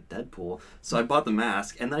to try Deadpool. So I bought the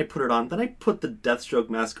mask, and then I put it on. Then I put the Deathstroke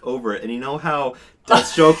mask over it. And you know how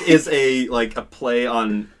Deathstroke is a play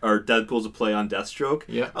on, or Deadpool's a play on Deathstroke.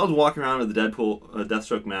 Yeah. I was walking around with the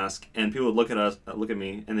Deathstroke mask, and people would look at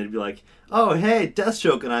me, and they'd be like, "Oh, hey,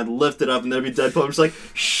 Deathstroke," and I'd lift it up, and there'd be Deadpool. I'm just like,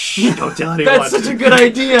 "Shh, don't tell anyone." That's such a good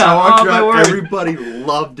idea. I walked my around, word. everybody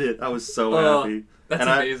loved it. I was so happy. That's And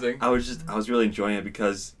amazing. I was really enjoying it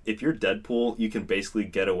because if you're Deadpool, you can basically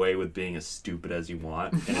get away with being as stupid as you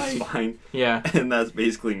want, and it's fine. Yeah. And that's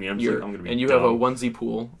basically me. I'm just like, I'm gonna be. And you dumb. have a onesie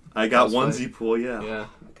pool. I got That's right. onesie pool. Yeah. Yeah. Oh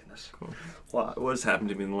my goodness. Cool. What has happened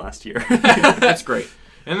to me in the last year? That's great.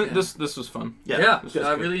 And this was fun. Yeah, it was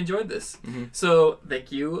I good. really enjoyed this. Mm-hmm. So thank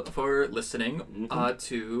you for listening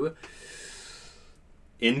to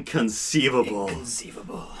Inconceivable.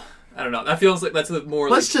 I don't know. That feels like that's a more.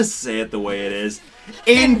 Let's just say it the way it is.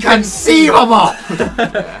 Inconceivable. You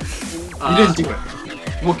didn't do it.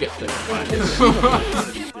 We'll get there.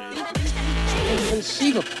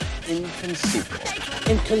 Inconceivable. Inconceivable.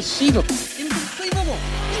 Inconceivable. Inconceivable.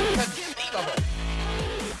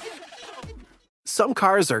 Some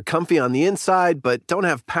cars are comfy on the inside, but don't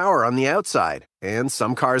have power on the outside. And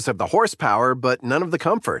some cars have the horsepower, but none of the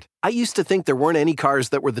comfort. I used to think there weren't any cars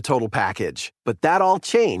that were the total package. But that all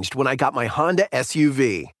changed when I got my Honda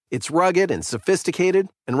SUV. It's rugged and sophisticated,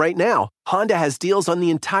 and right now, Honda has deals on the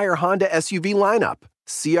entire Honda SUV lineup.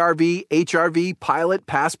 CR-V, HR-V, Pilot,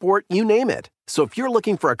 Passport, you name it. So if you're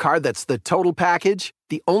looking for a car that's the total package,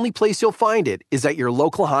 the only place you'll find it is at your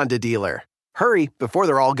local Honda dealer. Hurry before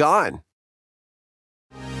they're all gone.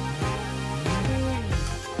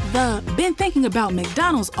 Been thinking about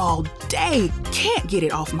McDonald's all day. Can't get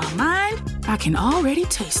it off my mind. I can already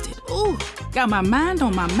taste it. Ooh, got my mind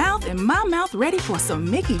on my mouth and my mouth ready for some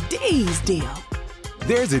Mickey D's deal.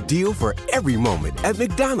 There's a deal for every moment at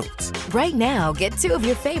McDonald's. Right now, get 2 of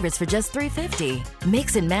your favorites for just $3.50.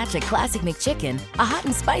 Mix and match a classic McChicken, a hot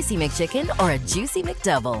and spicy McChicken, or a juicy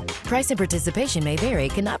McDouble. Price and participation may vary.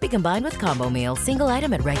 Cannot be combined with combo meal. Single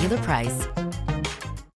item at regular price.